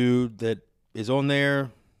old dude that is on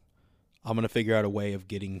there, I'm going to figure out a way of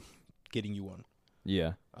getting you one.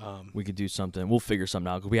 Yeah. We could do something. We'll figure something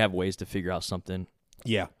out because we have ways to figure out something.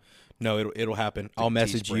 Yeah. No, it'll happen. Like I'll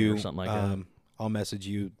message Teespring you or something like that. I'll message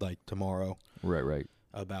you like tomorrow Right.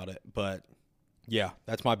 about it. But yeah,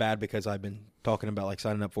 that's my bad because I've been talking about like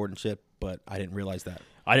signing up for it and shit, but I didn't realize that.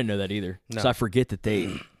 I didn't know that either. No. So I forget that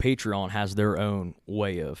Patreon has their own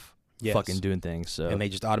way of Yes. fucking doing things. So And they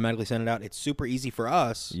just automatically send it out. It's super easy for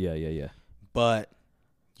us, yeah. but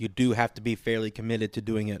you do have to be fairly committed to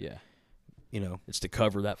doing it, Yeah. you know. It's to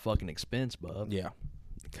cover that fucking expense, bub. Yeah.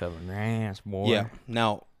 Covering their ass, boy. Yeah.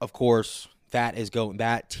 Now, of course, that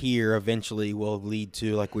tier eventually will lead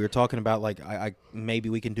to, like we were talking about, like I maybe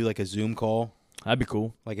we can do like a Zoom call, That'd be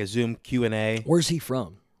cool. like a Zoom Q&A. Where's he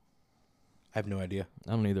from? I have no idea.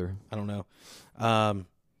 I don't either. I don't know.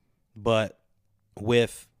 But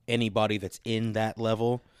with anybody that's in that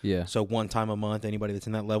level, Yeah. so one time a month, anybody that's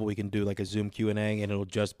in that level, we can do like a Zoom Q&A, and it'll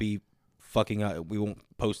just be fucking. We won't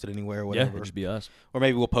post it anywhere or Yeah, whatever. it'd just be us. Or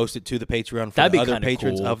maybe we'll post it to the Patreon for That'd be other kinda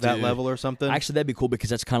patrons cool, of that dude. level or something. Actually, that'd be cool because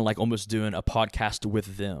that's kind of like almost doing a podcast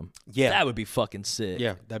with them. Yeah. That would be fucking sick.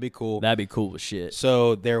 Yeah, that'd be cool. That'd be cool as shit.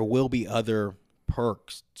 So there will be other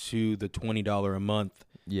perks to the $20 a month.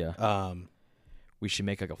 Yeah. We should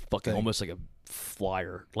make like a fucking thing. almost like a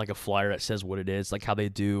flyer that says what it is, like how they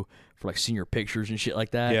do for like senior pictures and shit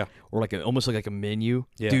like that. Yeah. Or like almost like a menu.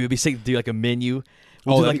 Yeah. Dude, it'd be sick to do like a menu.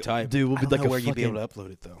 Oh, do that'd like, be tight. Dude, we'll I be don't like know a where you'd be fucking, able to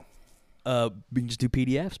upload it though. we can just do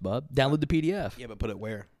PDFs, bub. Download the PDF. Yeah, but put it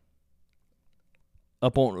where?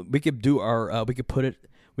 Up on we could do our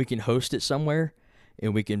we can host it somewhere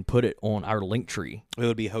and we can put it on our link tree. It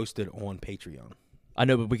would be hosted on Patreon. I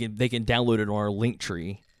know, but they can download it on our link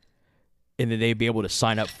tree, and then they'd be able to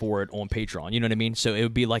sign up for it on Patreon. You know what I mean? So it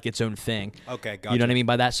would be like its own thing. Okay, gotcha. You know what I mean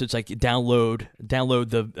by that? So it's like download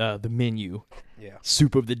the menu, Yeah.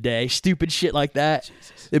 soup of the day, stupid shit like that.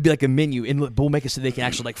 Jesus. It'd be like a menu, and we'll make it so they can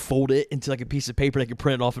actually like fold it into like a piece of paper. They can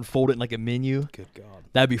print it off and fold it in like a menu. Good God.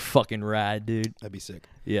 That'd be fucking rad, dude. That'd be sick.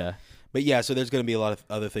 Yeah. But yeah, so there's going to be a lot of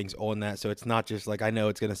other things on that. So it's not just like, I know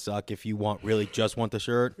it's going to suck if you just want the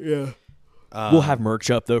shirt. Yeah. We'll have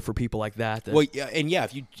merch up though for people like that. Well, yeah, and yeah,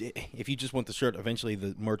 if you just want the shirt, eventually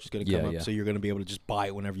the merch is going to come up, Yeah. so you're going to be able to just buy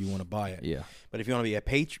it whenever you want to buy it. Yeah. But if you want to be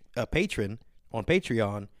a patron on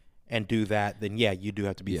Patreon and do that, then yeah, you do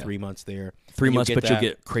have to be Yeah. 3 months there. 3 And you'll months, but that. you'll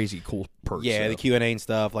get crazy cool perks. Yeah, so. the Q&A and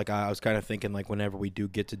stuff. Like I was kind of thinking, like whenever we do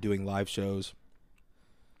get to doing live shows,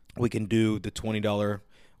 we can do the $20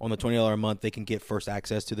 on the $20 a month. They can get first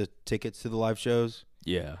access to the tickets to the live shows.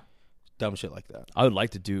 Yeah. Dumb shit like that. I would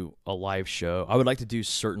like to do a live show. I would like to do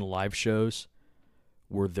certain live shows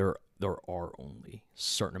where there are only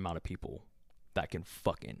certain amount of people that can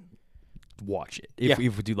fucking watch it. If we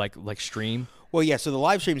do like stream. Well, yeah. So the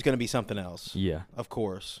live stream is going to be something else. Yeah. Of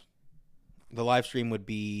course. The live stream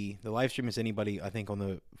is anybody. I think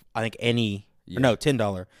any. Yeah. Or no,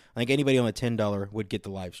 $10. I think anybody on the $10 would get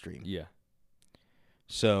the live stream. Yeah.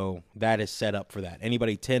 So that is set up for that.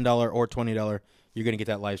 Anybody $10 or $20, you're going to get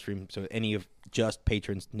that live stream. So any of just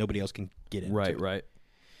patrons, nobody else can get it. Right.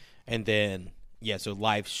 And then, yeah, so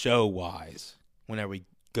live show-wise, whenever we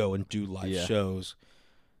go and do live shows,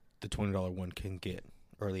 the $20 one can get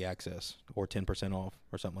early access or 10% off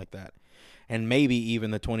or something like that. And maybe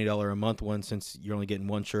even the $20 a month one, since you're only getting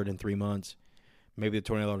one shirt in 3 months, maybe the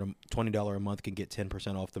 $20 a month can get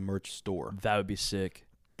 10% off the merch store. That would be sick.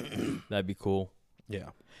 That'd be cool. Yeah.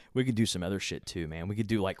 We could do some other shit too, man. We could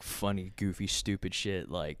do like funny, goofy, stupid shit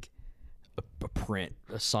like a print,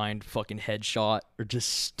 a signed fucking headshot, or just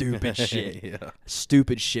stupid shit. Yeah.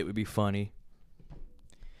 Stupid shit would be funny.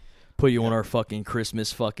 Put you on our fucking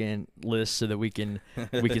Christmas fucking list so that we can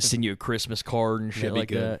send you a Christmas card and shit That'd be like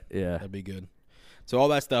good. that. Yeah. That'd be good. So all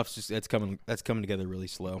that stuff's just that's coming together really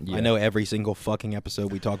slow. Yeah. I know every single fucking episode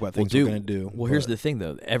we talk about things we're gonna do. Well, here's the thing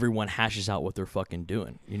though. Everyone hashes out what they're fucking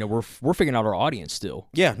doing. You know, we're figuring out our audience still.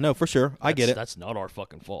 Yeah, no, for sure. I get it. That's not our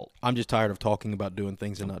fucking fault. I'm just tired of talking about doing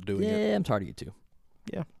things and not doing it. Yeah, I'm tired of you too.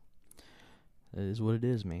 Yeah. It is what it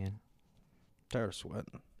is, man. Tired of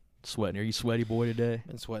sweating. Sweating. Are you sweaty boy today?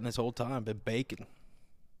 Been sweating this whole time. Been baking.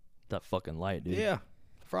 That fucking light, dude. Yeah.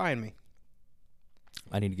 Frying me.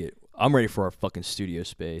 I'm ready for our fucking studio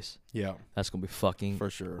space. Yeah. That's going to be fucking For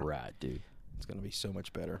sure. rad, dude. It's gonna be so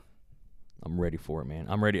much better. I'm ready for it, man.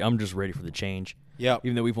 I'm ready. I'm just ready for the change. Yeah.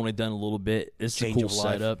 Even though we've only done a little bit, it's Change a cool of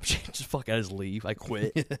life. setup. Just fuck, I just leave. I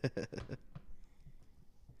quit.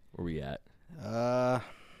 Where we at? I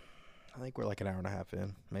think we're like an hour and a half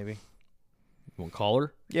in, maybe. You want to call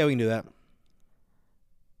her? Yeah, we can do that.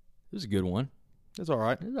 This is a good one. It's all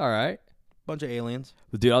right. It's all right. Bunch of aliens.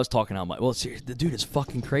 But dude, I was talking out my seriously, the dude is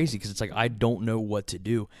fucking crazy because it's like I don't know what to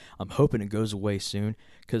do. I'm hoping it goes away soon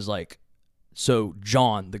because so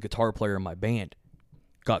John, the guitar player in my band,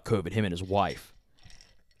 got COVID. Him and his wife,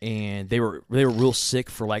 and they were real sick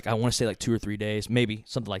for I want to say 2 or 3 days, maybe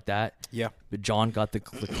something like that. Yeah. But John got the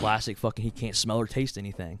classic fucking he can't smell or taste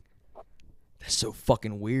anything. That's so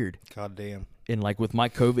fucking weird. God damn. And with my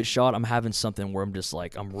COVID shot, I'm having something where I'm just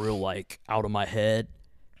I'm real out of my head.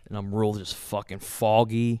 And I'm real just fucking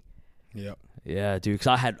foggy. Yep. Yeah, dude.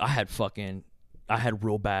 Because I had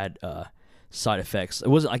real bad side effects.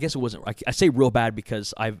 I guess it wasn't. I say real bad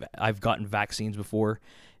because I've gotten vaccines before,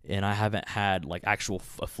 and I haven't had actual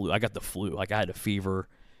a flu. I got the flu. I had a fever,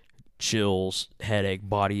 chills, headache,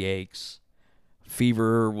 body aches.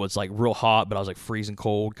 Fever was real hot, but I was freezing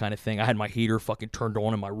cold kind of thing. I had my heater fucking turned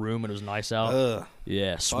on in my room, and it was nice out. Ugh.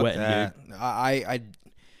 Yeah, Fuck sweating, that. dude.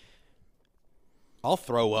 I'll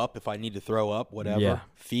throw up if I need to throw up, whatever. Yeah.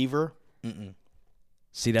 Fever, mm-mm.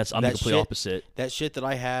 See, I'm the That complete shit- opposite. That shit that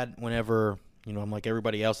I had whenever, I'm like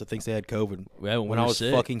everybody else that thinks they had COVID. Yeah, When I was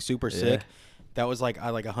sick. fucking super Yeah. sick, that was I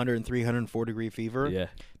 103, 104 degree fever. Yeah.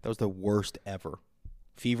 That was the worst ever.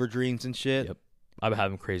 Fever dreams and shit. Yep. I've been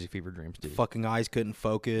having crazy fever dreams, dude. Fucking eyes couldn't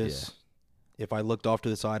focus. If I looked off to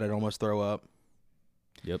the side, I'd almost throw up.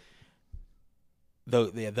 Yep.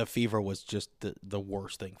 The fever was just the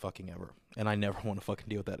worst thing fucking ever. And I never want to fucking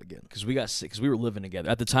deal with that again. Because we got sick. Because we were living together.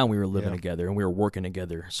 At the time, we were living Yeah. together and we were working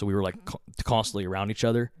together. So we were constantly around each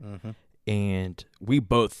other. Mm-hmm. And we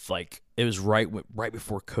both it was right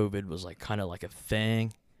before COVID was kind of a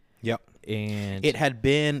thing. Yep. And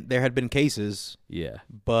There had been cases, yeah,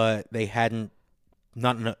 but they hadn't,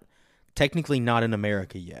 technically not in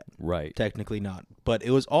America yet. right. Technically not. But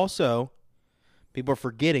it was also, people are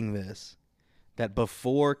forgetting this, that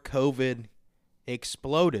before COVID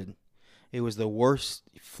exploded, it was the worst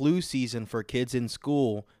flu season for kids in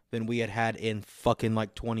school than we had in fucking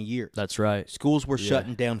 20 years. That's right. Schools were Yeah.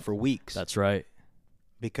 shutting down for weeks That's right.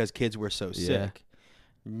 because kids were so Yeah. sick.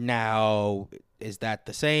 Now, is that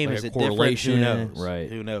the same? Like is a it different? Who correlation, knows? right.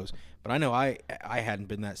 Who knows? But I know I hadn't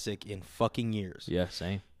been that sick in fucking years. Yeah,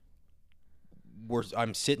 same.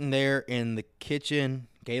 I'm sitting there in the kitchen.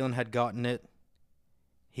 Galen had gotten it.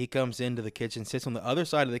 He comes into the kitchen, sits on the other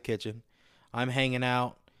side of the kitchen. I'm hanging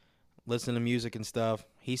out, listening to music and stuff.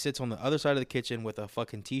 He sits on the other side of the kitchen with a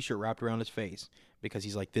fucking t-shirt wrapped around his face because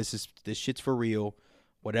he's like, this shit's for real.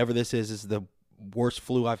 Whatever this is the worst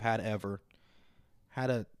flu I've had ever. Had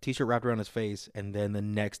a t-shirt wrapped around his face, and then the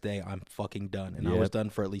next day I'm fucking done. And I was Yep. done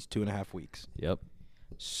for at least 2.5 weeks. Yep.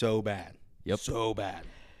 So bad. Yep. So bad.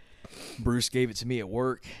 Bruce gave it to me at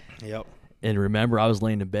work. Yep. And remember, I was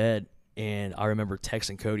laying in bed, and I remember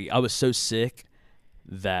texting Cody. I was so sick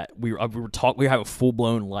that we were having full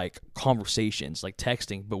blown conversations,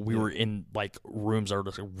 texting, but we were in rooms that were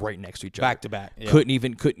just right next to each other, Back to back. Yep.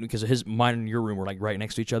 Couldn't because mine and your room were right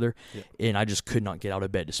next to each other, Yep. and I just could not get out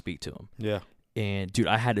of bed to speak to him. Yeah. And dude,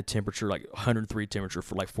 I had a temperature 103 temperature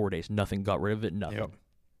for 4 days. Nothing got rid of it. Nothing. Yep.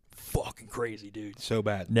 Fucking crazy, dude. So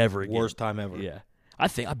bad. Never again. Worst time ever. Yeah. I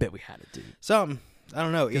bet we had it, dude. Something. I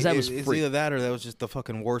don't know. 'Cause that was it's free. either that or that was just the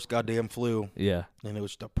fucking worst goddamn flu, Yeah. and it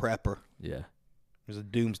was just a prepper. Yeah. It was a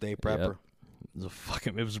doomsday prepper. It was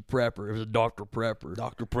a prepper. It was a Dr. Prepper.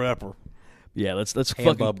 Dr. Prepper. Yeah, let's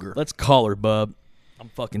Ham bubger. let's call her, bub. I'm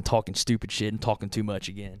fucking talking stupid shit and talking too much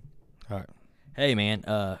again. All right. Hey man,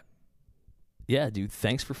 yeah, dude,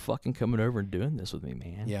 thanks for fucking coming over and doing this with me,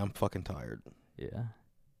 man. Yeah, I'm fucking tired.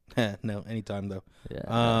 Yeah. No, anytime though.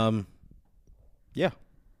 Yeah. Yeah.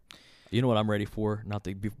 You know what I'm ready for? Not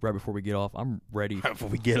to be right before we get off. I'm ready. Before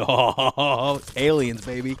we get off, aliens,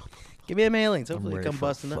 baby. Give me them aliens. I'm Hopefully they ready come for a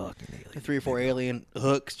busting up. fucking alien. The 3 or 4 alien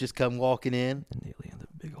hooks just come walking in. An alien, the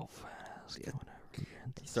big old fat ass coming over here.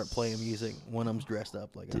 Start playing music. One of them's dressed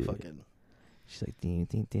up like Dude. a fucking She's like, do you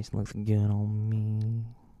think this looks good on me?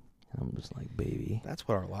 I'm just like, baby. That's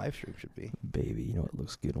what our live stream should be. Baby, you know what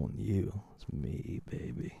looks good on you? It's me,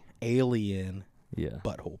 baby. Alien Yeah.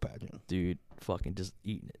 butthole pageant. Dude, fucking just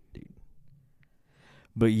eating it, dude.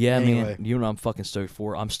 But yeah, Anyway. man, you know what I'm fucking stoked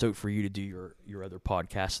for? I'm stoked for you to do your other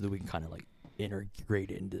podcast so that we can kind of like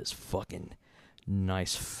integrate it into this fucking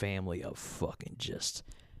nice family of fucking just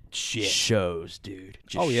Shit. shows, dude.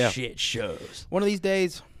 Just Oh, yeah. shit shows. One of these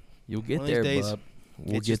days, You'll get One of there, these days, bub.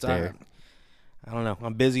 We'll it's get just, there. I don't know.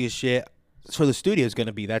 I'm busy as shit. So the studio's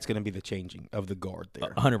that's gonna be the changing of the guard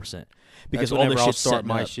there. 100%. Because That's all whenever this I'll shit's start setting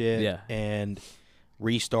my up. shit Yeah. and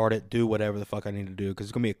restart it, do whatever the fuck I need to do because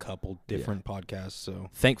it's gonna be a couple different podcasts. So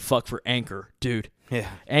Thank fuck for Anchor, dude. yeah,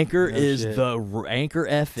 Anchor No is shit. Anchor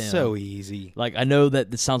FM. so easy. Like, I know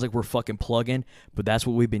that this sounds like we're fucking plugging, but that's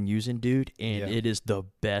what we've been using, dude, and Yeah. it is the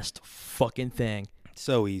best fucking thing.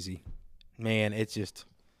 So easy, man. It's just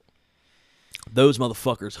Those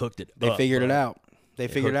motherfuckers hooked it they up, figured it bro. out. They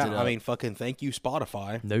figured it hooked out. it I up. mean, fucking thank you,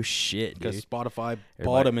 Spotify, No shit, because dude. Spotify bought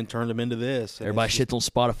Everybody- them and turned them into this. and Everybody it's just- shits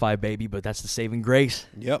on Spotify, baby, but that's the saving grace.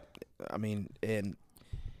 Yep. I mean, and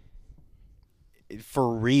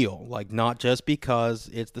for real, like not just because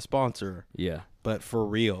it's the sponsor, Yeah. but for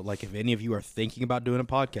real. Like if any of you are thinking about doing a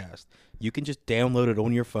podcast, you can just download it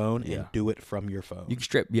on your phone Yeah. and do it from your phone. You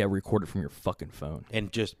can record it from your fucking phone.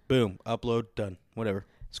 And just boom, upload, done, whatever.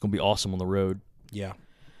 It's going to be awesome on the road. Yeah.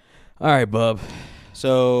 All right, bub.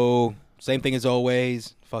 So same thing as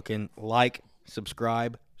always. Fucking like,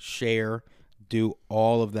 subscribe, share, do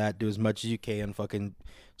all of that. Do as much as you can. Fucking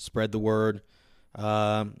spread the word.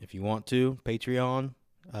 If you want to, Patreon.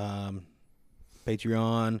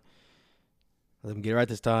 Patreon. Let me get it right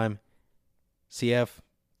this time.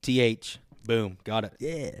 CFTH. Boom. Got it.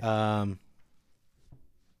 Yeah.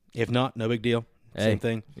 If not, no big deal. Hey. Same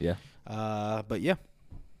thing. Yeah. But yeah.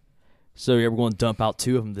 So yeah, we're going to dump out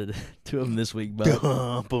two of them this week, bub.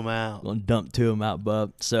 Dump them out. We're going to dump two of them out,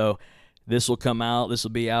 bub. So this will come out. This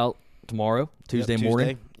will be out tomorrow, Tuesday Yep,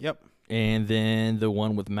 morning. Yep. And then the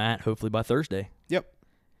one with Matt, hopefully by Thursday. Yep.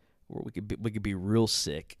 Or we could be real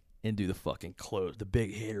sick and do the fucking close, the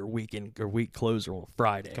big hitter week closer on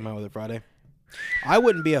Friday. Come out with it Friday. I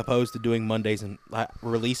wouldn't be opposed to doing Mondays and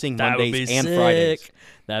releasing That would Mondays be and sick. Fridays.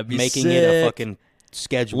 That'd be Making sick. it a fucking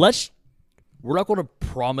schedule. We're not going to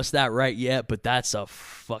promise that right yet, but that's a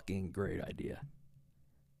fucking great idea.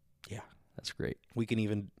 Yeah. That's great. We'll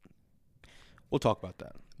talk about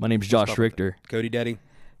that. My name's Let's talk Josh about Richter. Cody Daddy.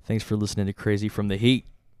 Thanks for listening to Crazy from the Heat.